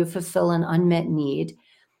needs to fulfill an unmet need.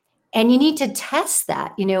 And you need to test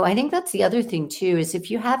that. I think that's the other thing too, is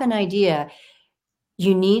if you have an idea,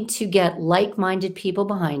 you need to get like-minded people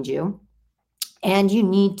behind you. And you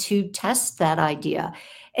need to test that idea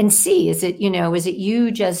and see, is it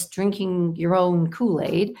you just drinking your own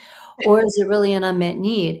Kool-Aid, or is it really an unmet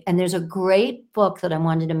need? And there's a great book that I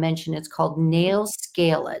wanted to mention. It's called Nail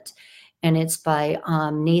Scale It. And it's by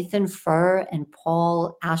Nathan Furr and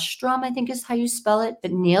Paul Astrom, I think is how you spell it,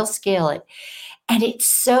 but Nail Scale It. And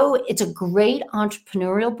it's a great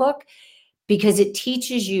entrepreneurial book because it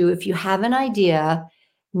teaches you, if you have an idea,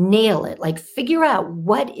 nail it, like figure out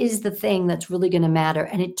what is the thing that's really going to matter.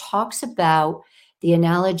 And it talks about the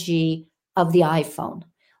analogy of the iPhone.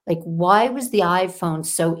 Like, why was the iPhone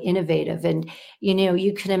so innovative? And,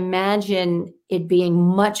 you can imagine it being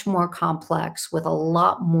much more complex with a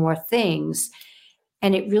lot more things.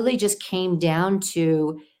 And it really just came down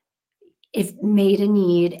to it made a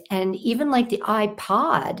need. And even like the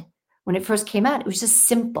iPod, when it first came out, it was just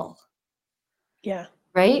simple, Yeah.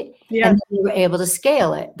 right? Yeah. And then we were able to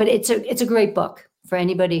scale it. But it's a great book for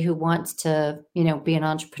anybody who wants to, be an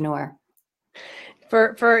entrepreneur.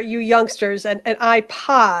 For you youngsters, an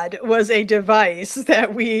iPod was a device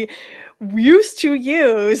that we used to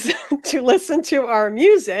use to listen to our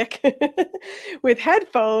music with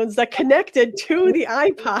headphones that connected to the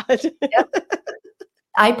iPod. Yep.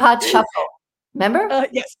 iPod Shuffle. Remember?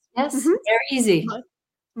 Yes. Yes, Mhm. very easy.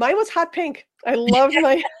 Mine was hot pink. I loved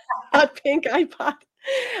my hot pink iPod.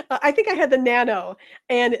 I think I had the Nano,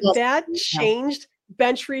 and Yes. that No. changed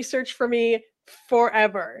bench research for me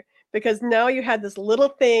forever because now you had this little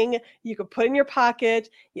thing you could put in your pocket.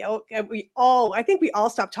 And I think we all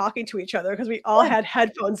stopped talking to each other because we all Yeah. had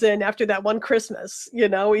headphones in after that one Christmas.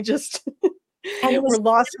 We just And it were was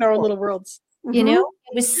lost in our own simple, little worlds. Mhm. it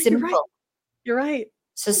was You're right. simple. You're right.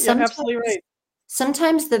 So You're absolutely right.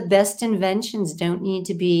 sometimes the best inventions don't need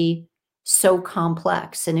to be so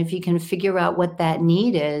complex. And if you can figure out what that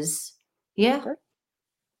need is, yeah. Sure.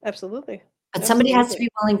 Absolutely. But somebody has to Absolutely.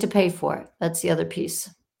 be willing to pay for it. That's the other piece.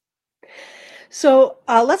 So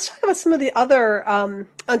let's talk about some of the other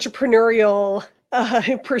entrepreneurial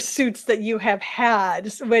pursuits that you have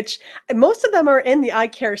had, which most of them are in the eye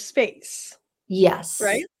care space, Yes.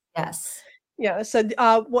 right? Yes. Yeah. So,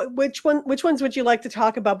 which ones would you like to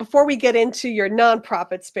talk about before we get into your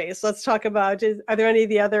nonprofit space? Let's talk about, are there any of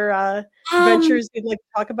the other Um, ventures you'd like to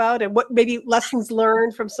talk about, and what maybe lessons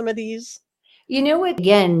learned from some of these? you know what?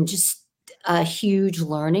 Again, just a huge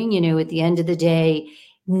learning. At the end of the day,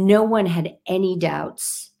 no one had any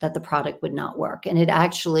doubts that the product would not work. And it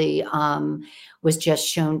actually was just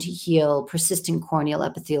shown to heal persistent corneal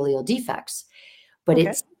epithelial defects, but Okay.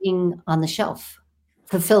 it's sitting on the shelf,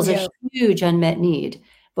 fulfills a Yeah. huge unmet need,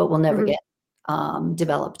 but will never Hmm. get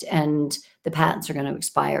developed, and the patents are going to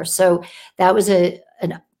expire. So that was a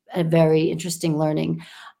very interesting learning.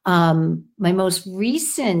 My most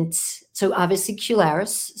recent, so obviously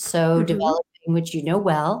Cularis, so Hmm. developing, which you know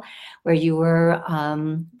well, where you were,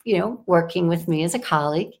 working with me as a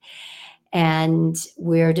colleague, and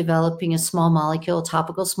we're developing a small molecule,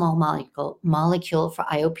 topical small molecule for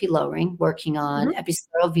IOP lowering, working on Hmm.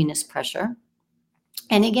 episcleral venous pressure.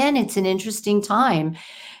 And again, it's an interesting time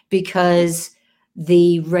because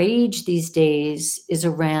the rage these days is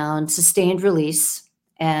around sustained release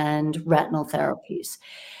and retinal therapies.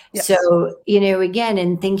 So, Yes. again,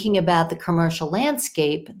 in thinking about the commercial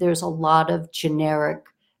landscape, there's a lot of generic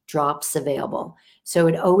drops available. So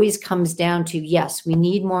it always comes down to, yes, we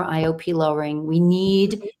need more IOP lowering. We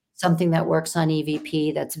need Mhm. something that works on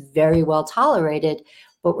EVP that's very well tolerated,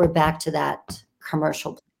 but we're back to that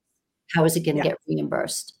commercial. How is it going to Yeah. get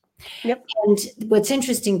reimbursed? Yep. And what's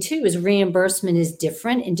interesting too is reimbursement is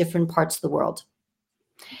different in different parts of the world.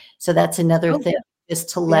 So that's another Oh, thing, yeah. just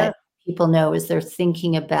to Yeah. let people know as they're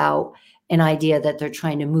thinking about an idea that they're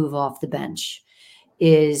trying to move off the bench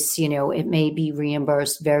is, it may be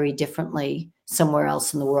reimbursed very differently somewhere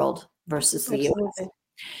else in the world versus the US. Absolutely.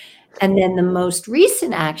 And then the most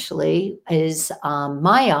recent actually is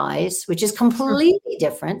My Eyes, which is completely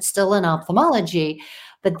different, still in ophthalmology,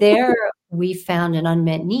 but there we found an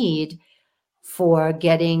unmet need for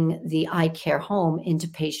getting the eye care home into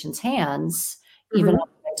patients' hands, even Hmm. on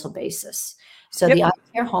a rental basis. So the Yep.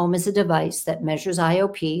 eye care home is a device that measures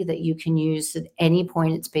IOP that you can use at any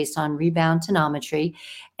point. It's based on rebound tonometry,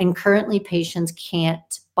 and currently patients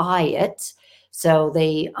can't buy it, so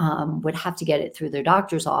they would have to get it through their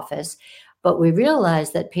doctor's office. But we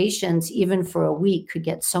realized that patients, even for a week, could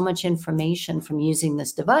get so much information from using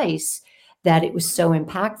this device that it was so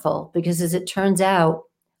impactful because, as it turns out,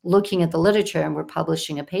 looking at the literature, and we're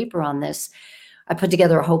publishing a paper on this, I put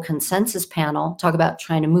together a whole consensus panel, talk about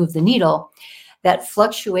trying to move the needle, that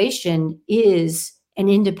fluctuation is an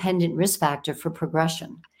independent risk factor for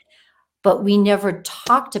progression. But we never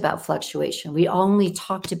talked about fluctuation. We only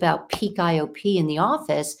talked about peak IOP in the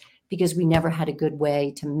office because we never had a good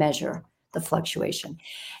way to measure the fluctuation.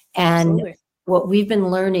 And Absolutely. what we've been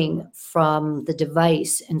learning from the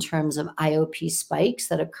device in terms of IOP spikes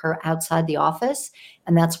that occur outside the office,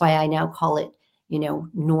 and that's why I now call it,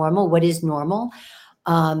 normal. What is normal?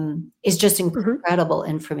 Is just Hmm. incredible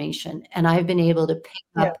information. And I've been able to pick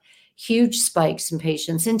Yeah. up huge spikes in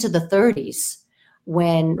patients into the 30s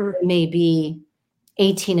when Mm. they may be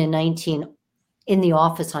 18 and 19 in the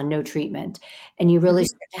office on no treatment. And you really Mhm.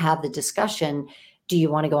 start to have the discussion. Do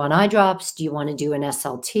you want to go on eye drops? Do you want to do an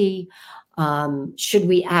SLT? Should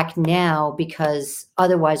we act now? Because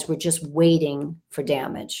otherwise we're just waiting for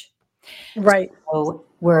damage. Right. So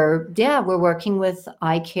we're working with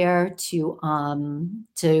eye care to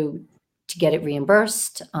get it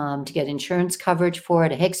reimbursed, to get insurance coverage for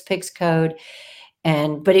it, a HCPCS code.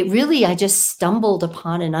 But it really, I just stumbled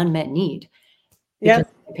upon an unmet need because Yeah.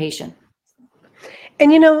 of the patient.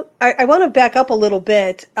 And I want to back up a little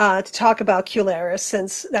bit to talk about Cularis,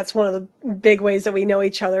 since that's one of the big ways that we know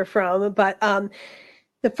each other from. But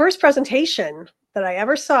the first presentation that I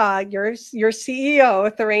ever saw your CEO,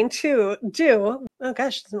 Thorane, too, do, oh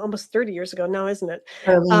gosh, it's almost 30 years ago now, isn't it?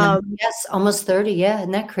 Early Um, yes, almost 30, yeah,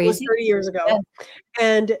 isn't that almost crazy? 30 years Yeah, ago.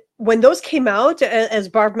 And when those came out, as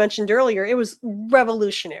Barb mentioned earlier, it was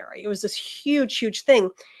revolutionary. It was this huge, huge thing.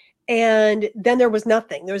 And then there was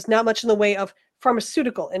nothing. There was not much in the way of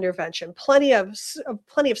pharmaceutical intervention. Plenty of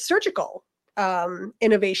surgical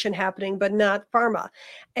innovation happening, but not pharma.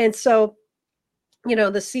 And so,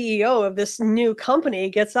 the CEO of this new company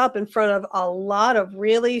gets up in front of a lot of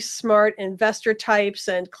really smart investor types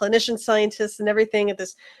and clinician scientists and everything at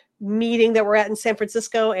this meeting that we're at in San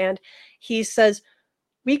Francisco, and he says,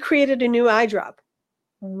 "We created a new eye drop.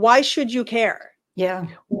 Why should you care? yeah,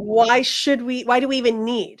 Why do we even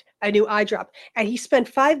need a new eye drop?" And he spent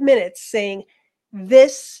 5 minutes saying,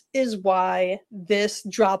 "This is why this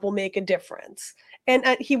drop will make a difference." And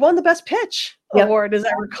he won the best pitch yep, award, as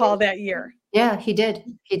I recall, that year, yeah, he did.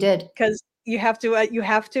 because you have to,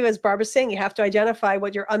 as Barbara's saying, you have to identify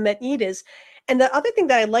what your unmet need is. And the other thing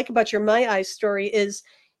that I like about your My Eyes story is,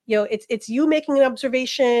 it's you making an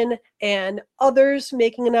observation and others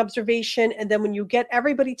making an observation. And then when you get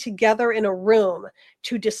everybody together in a room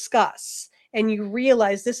to discuss, and you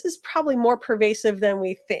realize this is probably more pervasive than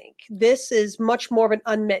we think. This is much more of an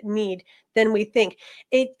unmet need than we think.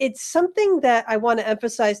 It's something that I want to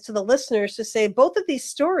emphasize to the listeners, to say both of these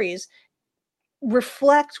stories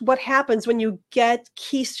reflect what happens when you get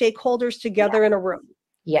key stakeholders together in a room.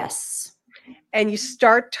 Yes. And you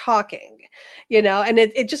start talking, and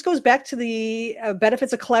it just goes back to the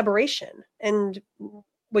benefits of collaboration. And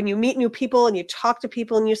when you meet new people and you talk to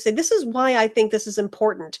people and you say, this is why I think this is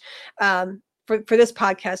important. For this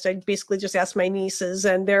podcast, I basically just asked my nieces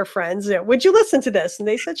and their friends, would you listen to this? And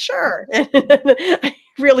they said, sure. And I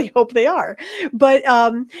really hope they are. But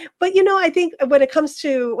I think when it comes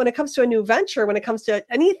to a new venture, when it comes to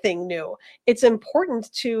anything new, it's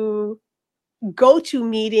important to go to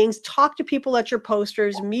meetings, talk to people at your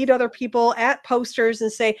posters, meet other people at posters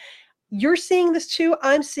and say, you're seeing this too,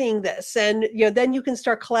 I'm seeing this. And, then you can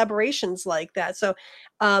start collaborations like that. So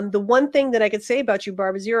the one thing that I could say about you,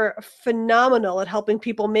 Barb, is you're phenomenal at helping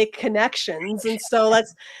people make connections. And so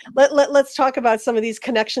let's talk about some of these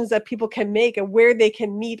connections that people can make and where they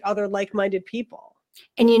can meet other like-minded people.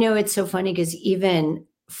 And, it's so funny because even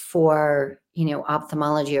for,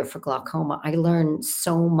 ophthalmology or for glaucoma, I learned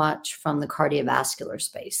so much from the cardiovascular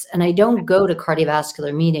space. And I don't go to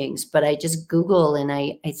cardiovascular meetings, but I just Google and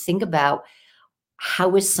I think about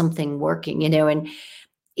how is something working, and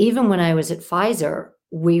even when I was at Pfizer,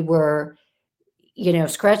 we were,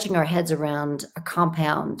 scratching our heads around a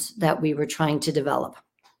compound that we were trying to develop.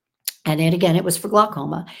 And again, it was for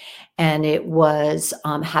glaucoma, and it was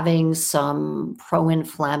having some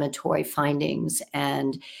pro-inflammatory findings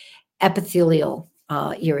and epithelial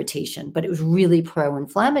irritation, but it was really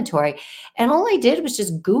pro-inflammatory. And all I did was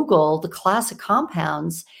just Google the class of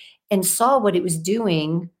compounds and saw what it was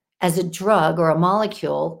doing as a drug or a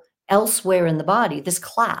molecule elsewhere in the body, this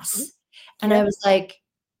class. And I was like,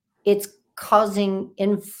 it's causing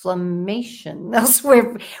inflammation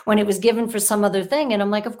elsewhere when it was given for some other thing. And I'm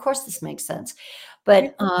like, of course this makes sense.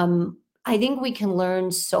 But I think we can learn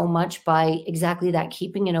so much by exactly that,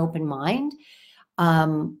 keeping an open mind,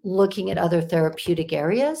 looking at other therapeutic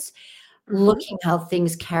areas, looking how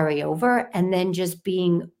things carry over, and then just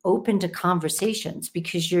being open to conversations,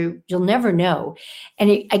 because you'll never know.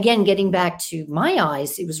 And again, getting back to My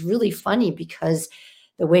Eyes, it was really funny because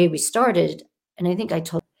the way we started, and I think I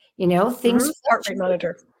told things heart rate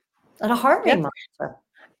monitor. At a heart rate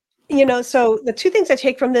monitor. So the two things I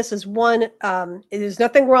take from this is, one, there's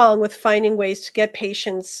nothing wrong with finding ways to get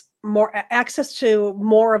patients more access to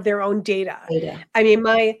more of their own data. I mean,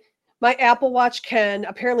 my Apple Watch can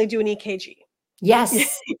apparently do an EKG. Yes.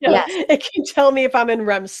 Yes. It can tell me if I'm in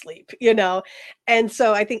REM sleep, and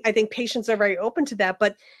so I think patients are very open to that.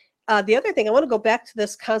 But the other thing, I want to go back to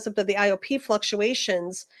this concept of the IOP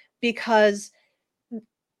fluctuations, because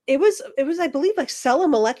it was, I believe, like cell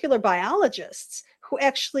and molecular biologists who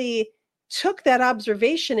actually took that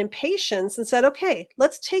observation in patients and said, okay,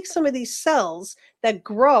 let's take some of these cells that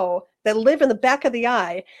grow, that live in the back of the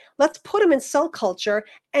eye, let's put them in cell culture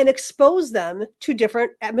and expose them to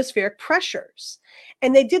different atmospheric pressures.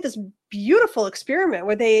 And they did this beautiful experiment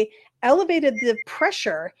where they elevated the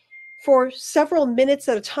pressure for several minutes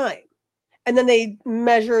at a time. And then they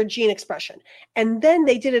measured gene expression. And then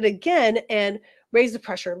they did it again and raised the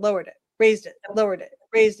pressure, lowered it, raised it, lowered it,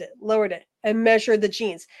 raised it, lowered it, and measured the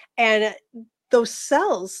genes. And those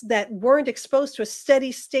cells that weren't exposed to a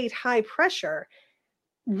steady state high pressure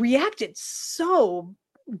reacted so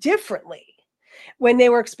differently when they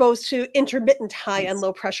were exposed to intermittent high and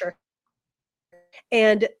low pressure.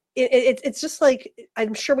 And it's just like,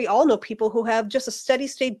 I'm sure we all know people who have just a steady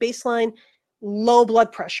state baseline low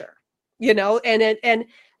blood pressure, and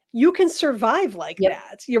you can survive like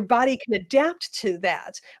that. Your body can adapt to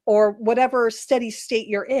that, or whatever steady state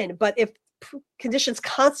you're in. But if conditions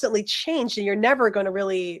constantly change, and you're never going to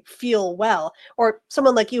really feel well. Or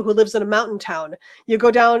someone like you who lives in a mountain town, you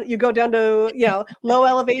go down to low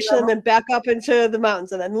elevation and then back up into the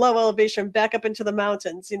mountains, and then low elevation back up into the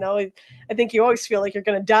mountains. I think you always feel like you're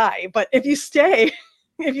going to die. But if you stay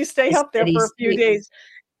up there for a few days,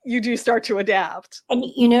 you do start to adapt. And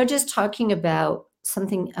just talking about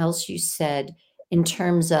something else you said in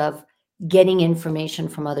terms of getting information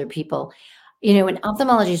from other people. And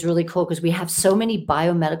ophthalmology is really cool because we have so many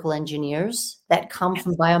biomedical engineers that come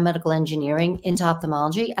from biomedical engineering into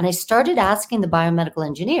ophthalmology. And I started asking the biomedical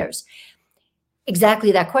engineers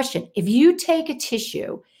exactly that question. If you take a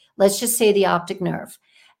tissue, let's just say the optic nerve,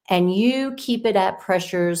 and you keep it at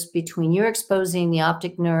pressures between, you're exposing the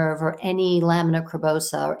optic nerve or any lamina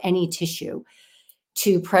cribosa or any tissue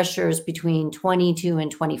to pressures between 22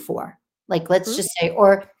 and 24. Like, let's Mhm. just say,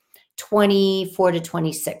 or 24 to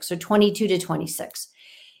 26 or 22 to 26.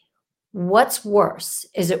 What's worse?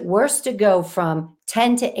 Is it worse to go from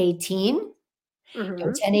 10 to 18, go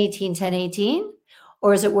Mhm. 10, 18, 10, 18?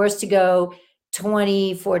 Or is it worse to go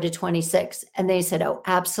 24 to 26? And they said, oh,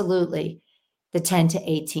 absolutely. The 10 to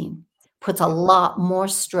 18 puts a lot more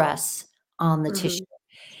stress on the tissue.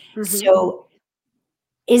 Mhm. Mhm. So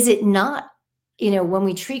is it not, when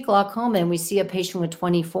we treat glaucoma and we see a patient with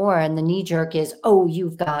 24 and the knee jerk is, oh,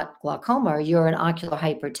 you've got glaucoma or you're an ocular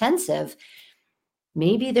hypertensive,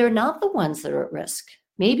 maybe they're not the ones that are at risk.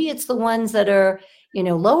 Maybe it's the ones that are,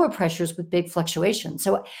 lower pressures with big fluctuations.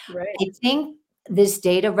 So Right. I think this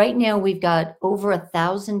data right now, we've got over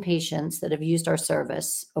 1,000 patients that have used our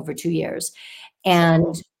service over 2 years. So And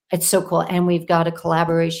cool. it's so cool. And we've got a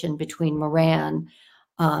collaboration between Moran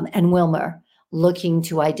and Wilmer looking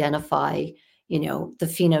to identify, the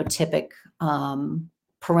phenotypic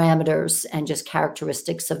parameters and just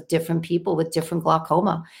characteristics of different people with different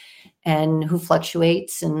glaucoma and who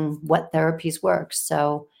fluctuates and what therapies work.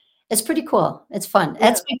 So it's pretty cool. It's fun. Yeah.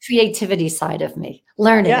 That's my creativity side of me,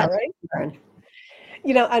 learning. I Yeah, like right? to learn.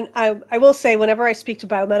 And I will say whenever I speak to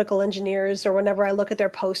biomedical engineers or whenever I look at their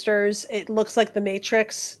posters, it looks like the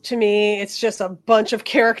Matrix to me. It's just a bunch of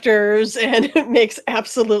characters and it makes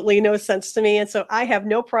absolutely no sense to me. And so I have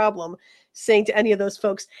no problem saying to any of those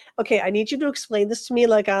folks, okay, I need you to explain this to me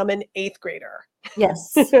like I'm an eighth grader.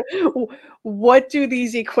 Yes. What do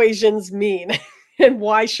these equations mean? And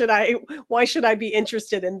why should I be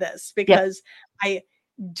interested in this? Yep. Because I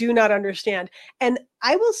do not understand. And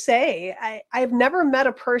I will say, I've never met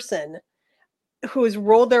a person who has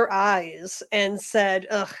rolled their eyes and said,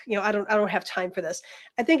 "Ugh, I don't have time for this."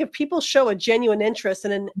 I think if people show a genuine interest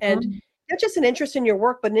and Mhm. not just an interest in your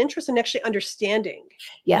work, but an interest in actually understanding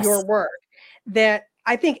your Yes. work, that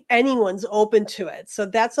I think anyone's open to it. So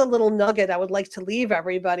that's a little nugget I would like to leave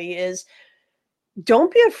everybody is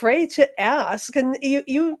don't be afraid to ask. And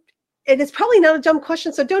it's probably not a dumb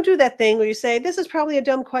question. So don't do that thing where you say, this is probably a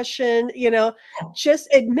dumb question. Just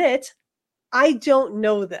admit, I don't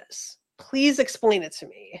know this. Please explain it to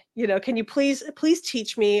me. Can you please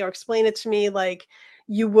teach me or explain it to me like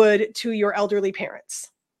you would to your elderly parents?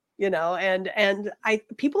 And I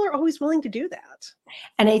people are always willing to do that.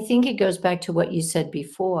 And I think it goes back to what you said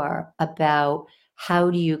before about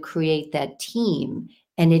how do you create that team?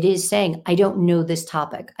 And it is saying, I don't know this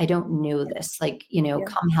topic. I don't know this. Like, Yeah.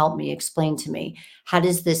 come help me, explain to me. How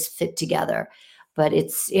does this fit together? But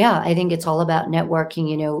yeah, I think it's all about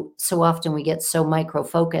networking. So often we get so micro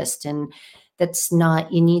focused, and that's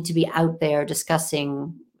not, you need to be out there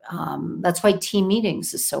discussing. That's why team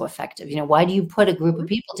meetings is so effective. Why do you put a group of Mhm.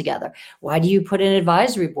 people together? Why do you put an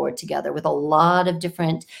advisory board together with a lot of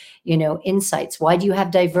different, insights? Why do you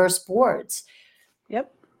have diverse boards?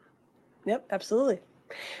 Yep. Yep. Absolutely.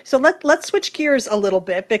 So let's switch gears a little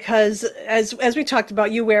bit because as we talked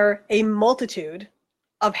about, you wear a multitude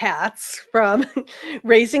of hats from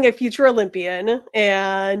raising a future Olympian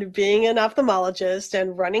and being an ophthalmologist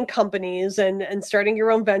and running companies and starting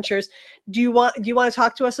your own ventures. Do you want to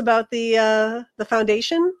talk to us about the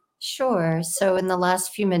foundation? Sure. So in the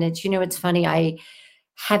last few minutes, it's funny, I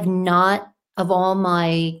have not, of all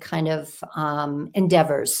my kind of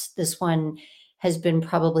endeavors, this one has been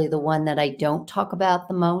probably the one that I don't talk about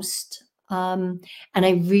the most. And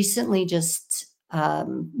I recently just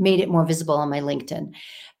made it more visible on my LinkedIn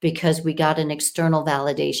because we got an external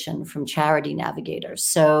validation from Charity Navigators.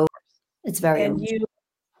 So it's very And emotional. you,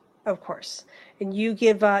 of course, and you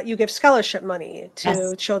give scholarship money Yes.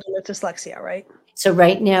 to children with dyslexia, right? So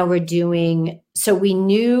right now we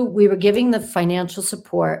knew we were giving the financial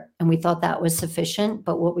support and we thought that was sufficient.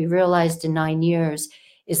 But what we realized in 9 years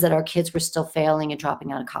is that our kids were still failing and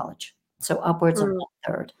dropping out of college. So upwards of Mm,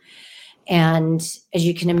 1/3. And as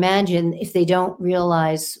you can imagine, if they don't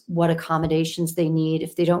realize what accommodations they need,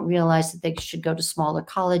 if they don't realize that they should go to smaller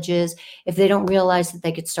colleges, if they don't realize that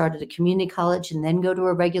they could start at a community college and then go to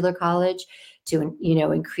a regular college to,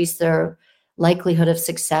 increase their likelihood of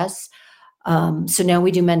success. So now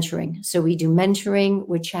we do mentoring. So we do mentoring,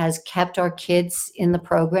 which has kept our kids in the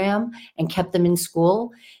program and kept them in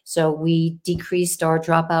school. So we decreased our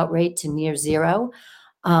dropout rate to near zero.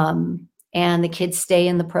 And the kids stay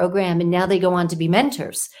in the program and now they go on to be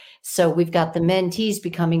mentors. So we've got the mentees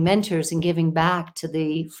becoming mentors and giving back to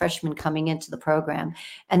the freshmen coming into the program.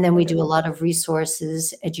 And then we do a lot of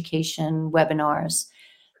resources, education, webinars.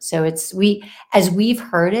 So as we've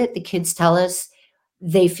heard it, the kids tell us,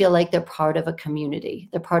 they feel like they're part of a community.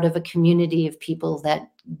 They're part of a community of people that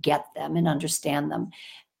get them and understand them,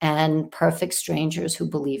 and perfect strangers who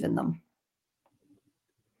believe in them.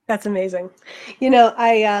 That's amazing. You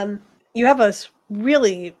have a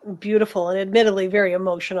really beautiful and admittedly very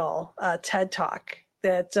emotional TED Talk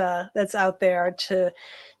that's out there to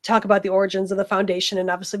talk about the origins of the foundation. And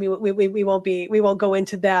obviously, we won't go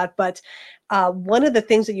into that. But one of the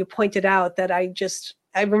things that you pointed out that I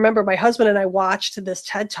remember my husband and I watched this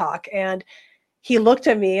TED Talk, and he looked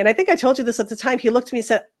at me, and I think I told you this at the time. He looked at me and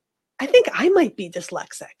said, "I think I might be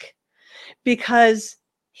dyslexic," because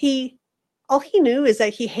he all he knew is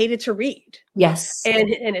that he hated to read, Yes.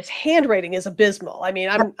 and his handwriting is abysmal. I mean,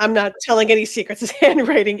 I'm not telling any secrets. His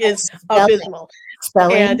handwriting is Spelling. abysmal,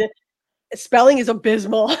 Spelling. and spelling is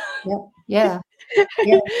abysmal. Yeah.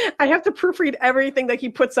 Yeah. I have to proofread everything that he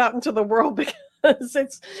puts out into the world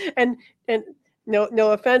because and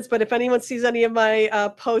no offense, but if anyone sees any of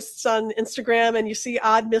my posts on Instagram and you see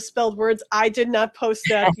odd misspelled words, I did not post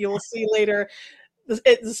that. You will see later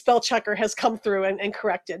the spell checker has come through and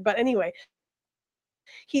corrected. But anyway,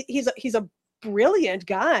 he's a brilliant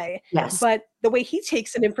guy, Yes. but the way he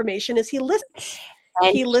takes in information is he listens.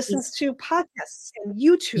 And He listens to podcasts and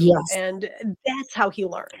YouTube, yes. and that's how he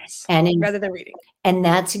learns And rather than reading. and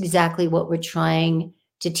that's exactly what we're trying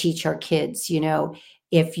to teach our kids.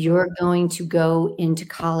 If you're going to go into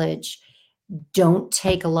college, don't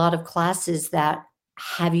take a lot of classes that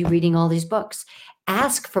have you reading all these books.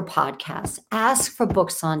 Ask for podcasts, ask for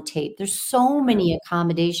books on tape. There's so many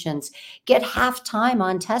accommodations. Get half time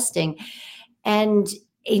on testing. And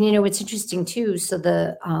it's interesting too.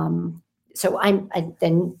 Then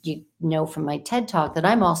from my TED Talk that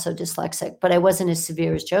I'm also dyslexic, but I wasn't as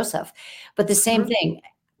severe as Joseph. But the same thing,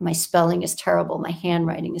 my spelling is terrible. My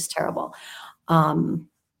handwriting is terrible.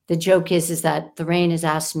 The joke is that Lorraine has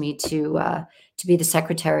asked me to be the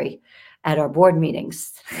secretary at our board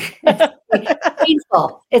meetings. It's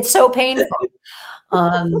painful. It's so painful.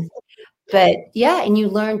 But yeah, and you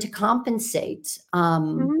learn to compensate.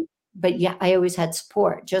 But yeah, I always had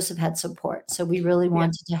support. Joseph had support. So we really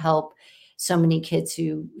wanted to help so many kids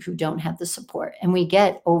who don't have the support. And we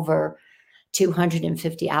get over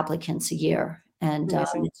 250 applicants a year. And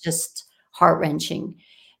it's just heart-wrenching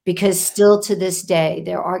because still to this day,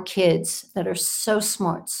 there are kids that are so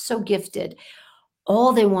smart, so gifted.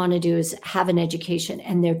 All they want to do is have an education,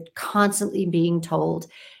 and they're constantly being told,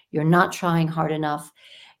 you're not trying hard enough.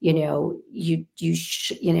 Just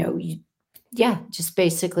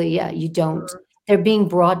basically, you don't. They're being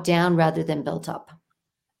brought down rather than built up.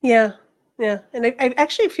 Yeah. And I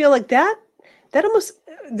actually feel like that almost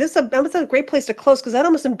that was a great place to close, because that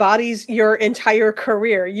almost embodies your entire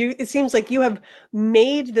career. It seems like you have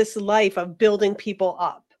made this life of building people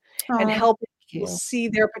up and helping people see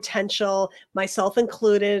their potential, myself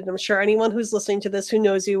included. And I'm sure anyone who's listening to this who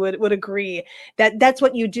knows you would agree that that's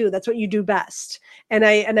what you do. That's what you do best. And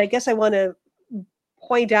I guess I want to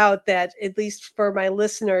point out that, at least for my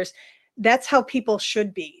listeners, that's how people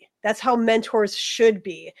should be. That's how mentors should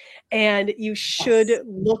be. And you should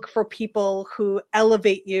look for people who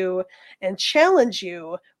elevate you and challenge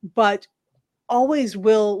you, but always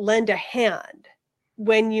will lend a hand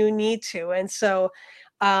when you need to. And so,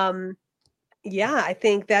 I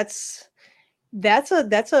think that's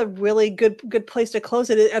a really good place to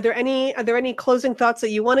close it. Are there any closing thoughts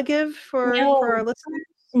that you want to give for our listeners?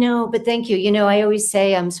 No, but thank you. I always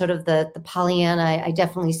say I'm sort of the Pollyanna. I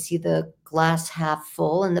definitely see the glass half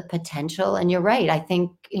full and the potential. And you're right. I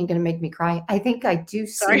think you're going to make me cry. I think I do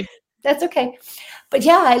see. Sorry. That's okay. But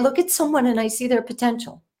yeah, I look at someone and I see their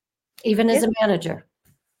potential, even as a manager.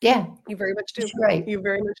 Yeah. You very much do. Right. You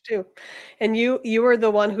very much do. And you were the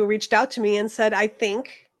one who reached out to me and said, I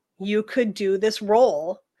think you could do this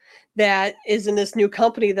role that is in this new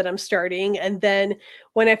company that I'm starting. And then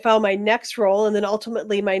when I found my next role, and then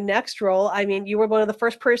ultimately my next role, I mean, you were one of the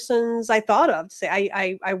first persons I thought of to say,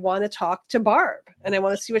 I want to talk to Barb, and I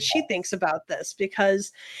want to see what she thinks about this,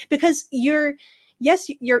 because you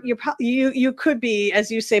could be, as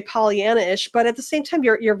you say, Pollyanna-ish, but at the same time,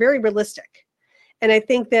 you're very realistic. And I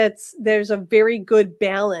think there's a very good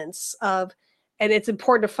balance of, and it's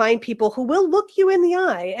important to find people who will look you in the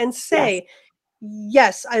eye and say,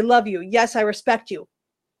 yes, I love you. Yes, I respect you.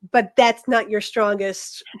 But that's not your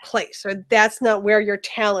strongest place, or that's not where your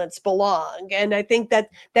talents belong. And I think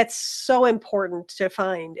that's so important to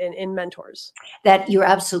find in mentors. That you're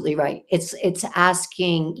absolutely right. It's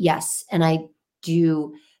asking, yes. And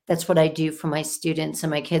that's what I do for my students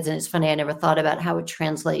and my kids. And it's funny, I never thought about how it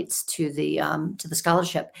translates to the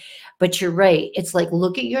scholarship. But you're right. It's like,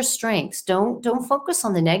 look at your strengths. Don't focus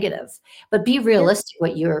on the negative, but be Yeah. realistic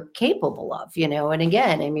what you're capable of, And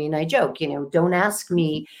again, I mean, I joke, don't ask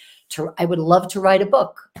me to, I would love to write a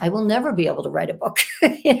book. I will never be able to write a book,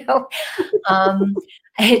 um,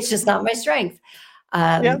 it's just not my strength.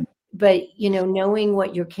 Yeah. But knowing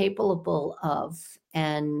what you're capable of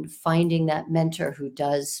and finding that mentor who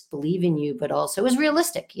does believe in you, but also is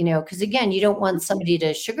realistic, because again, you don't want somebody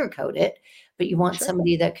to sugarcoat it, but you want Sure.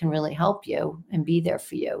 somebody that can really help you and be there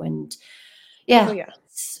for you. And Oh yeah, yeah.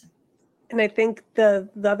 And I think the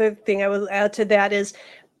other thing I would add to that is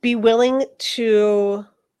be willing to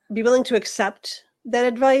accept that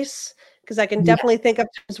advice, because I can yeah, definitely think of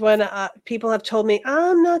times when people have told me,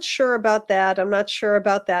 "I'm not sure about that. I'm not sure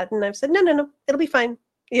about that," and I've said, "No, no, no, it'll be fine."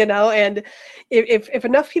 And if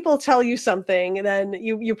enough people tell you something, then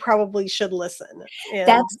you probably should listen.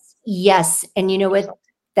 And yes. And you know what?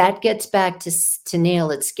 That gets back to nail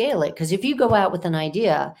it, scale it. Because if you go out with an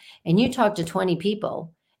idea and you talk to 20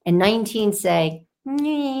 people and 19 say,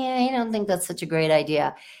 "Yeah, I don't think that's such a great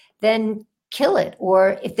idea," then kill it.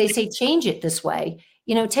 Or if they say change it this way,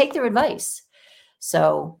 take their advice.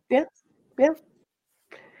 So yeah, yeah.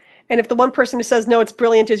 And if the one person who says no, it's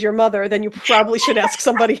brilliant is your mother, then you probably should ask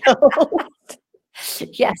somebody else.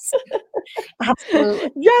 yes, absolutely.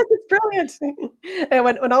 Yes, it's brilliant. And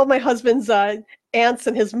when all my husband's aunts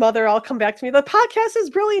and his mother all come back to me, the podcast is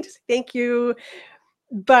brilliant. Thank you.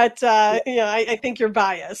 But I think you're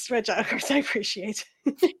biased, which of course I appreciate.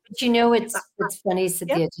 But it's funny, Yep.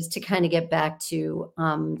 Cynthia, just to kind of get back to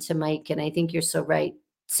Mike, and I think you're so right.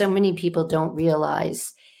 So many people don't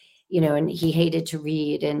realize, and he hated to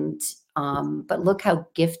read, and but look how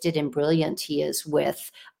gifted and brilliant he is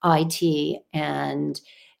with IT and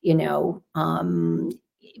He's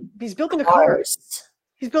building a car. cars.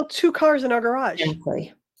 He's built 2 cars in our garage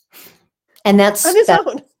Exactly. And on his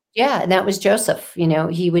own. yeah, and that was Joseph.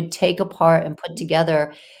 He would take apart and put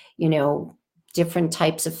together, you know, different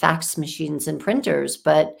types of fax machines and printers,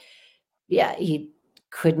 but yeah, he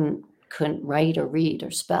couldn't write or read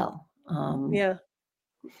or spell. Yeah.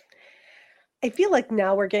 I feel like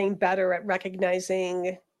now we're getting better at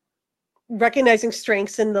recognizing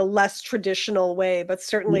strengths in the less traditional way, but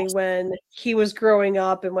certainly Yes, when he was growing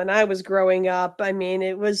up and when I was growing up, I mean,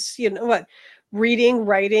 it was, what, reading,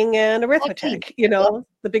 writing, and exactly. arithmetic, Yep,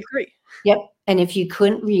 the big 3. yep. And if you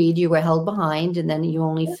couldn't read, you were held behind, and then you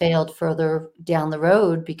only Yeah. failed further down the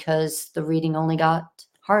road because the reading only got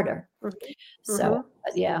harder. Mhm. So, Mhm.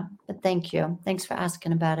 but yeah, but thank you. Thanks for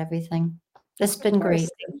asking about everything. This has Of been great.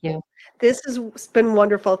 course. Thank you. This has been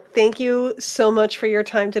wonderful. Thank you so much for your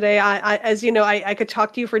time today. As you know, I could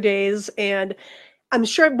talk to you for days, and I'm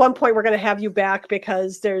sure at one point we're going to have you back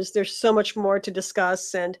because there's so much more to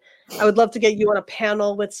discuss, and I would love to get you on a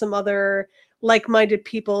panel with some other like-minded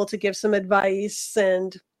people to give some advice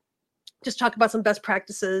and just talk about some best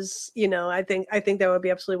practices. I think that would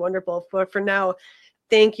be absolutely wonderful. But for now,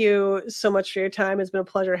 thank you so much for your time. It's been a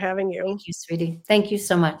pleasure having you. Thank you, sweetie. Thank you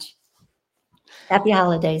so much. Happy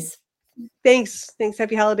holidays. Thanks. Thanks.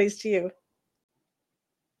 Happy holidays to you.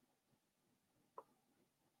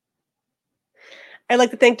 I'd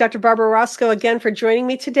like to thank Dr. Barbara Roscoe again for joining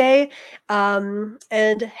me today.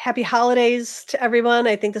 And happy holidays to everyone.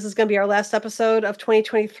 I think this is going to be our last episode of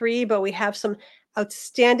 2023, but we have some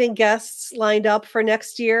outstanding guests lined up for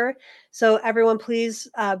next year. So, everyone, please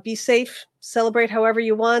be safe, celebrate however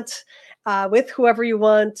you want, with whoever you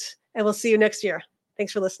want, and we'll see you next year.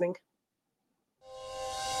 Thanks for listening.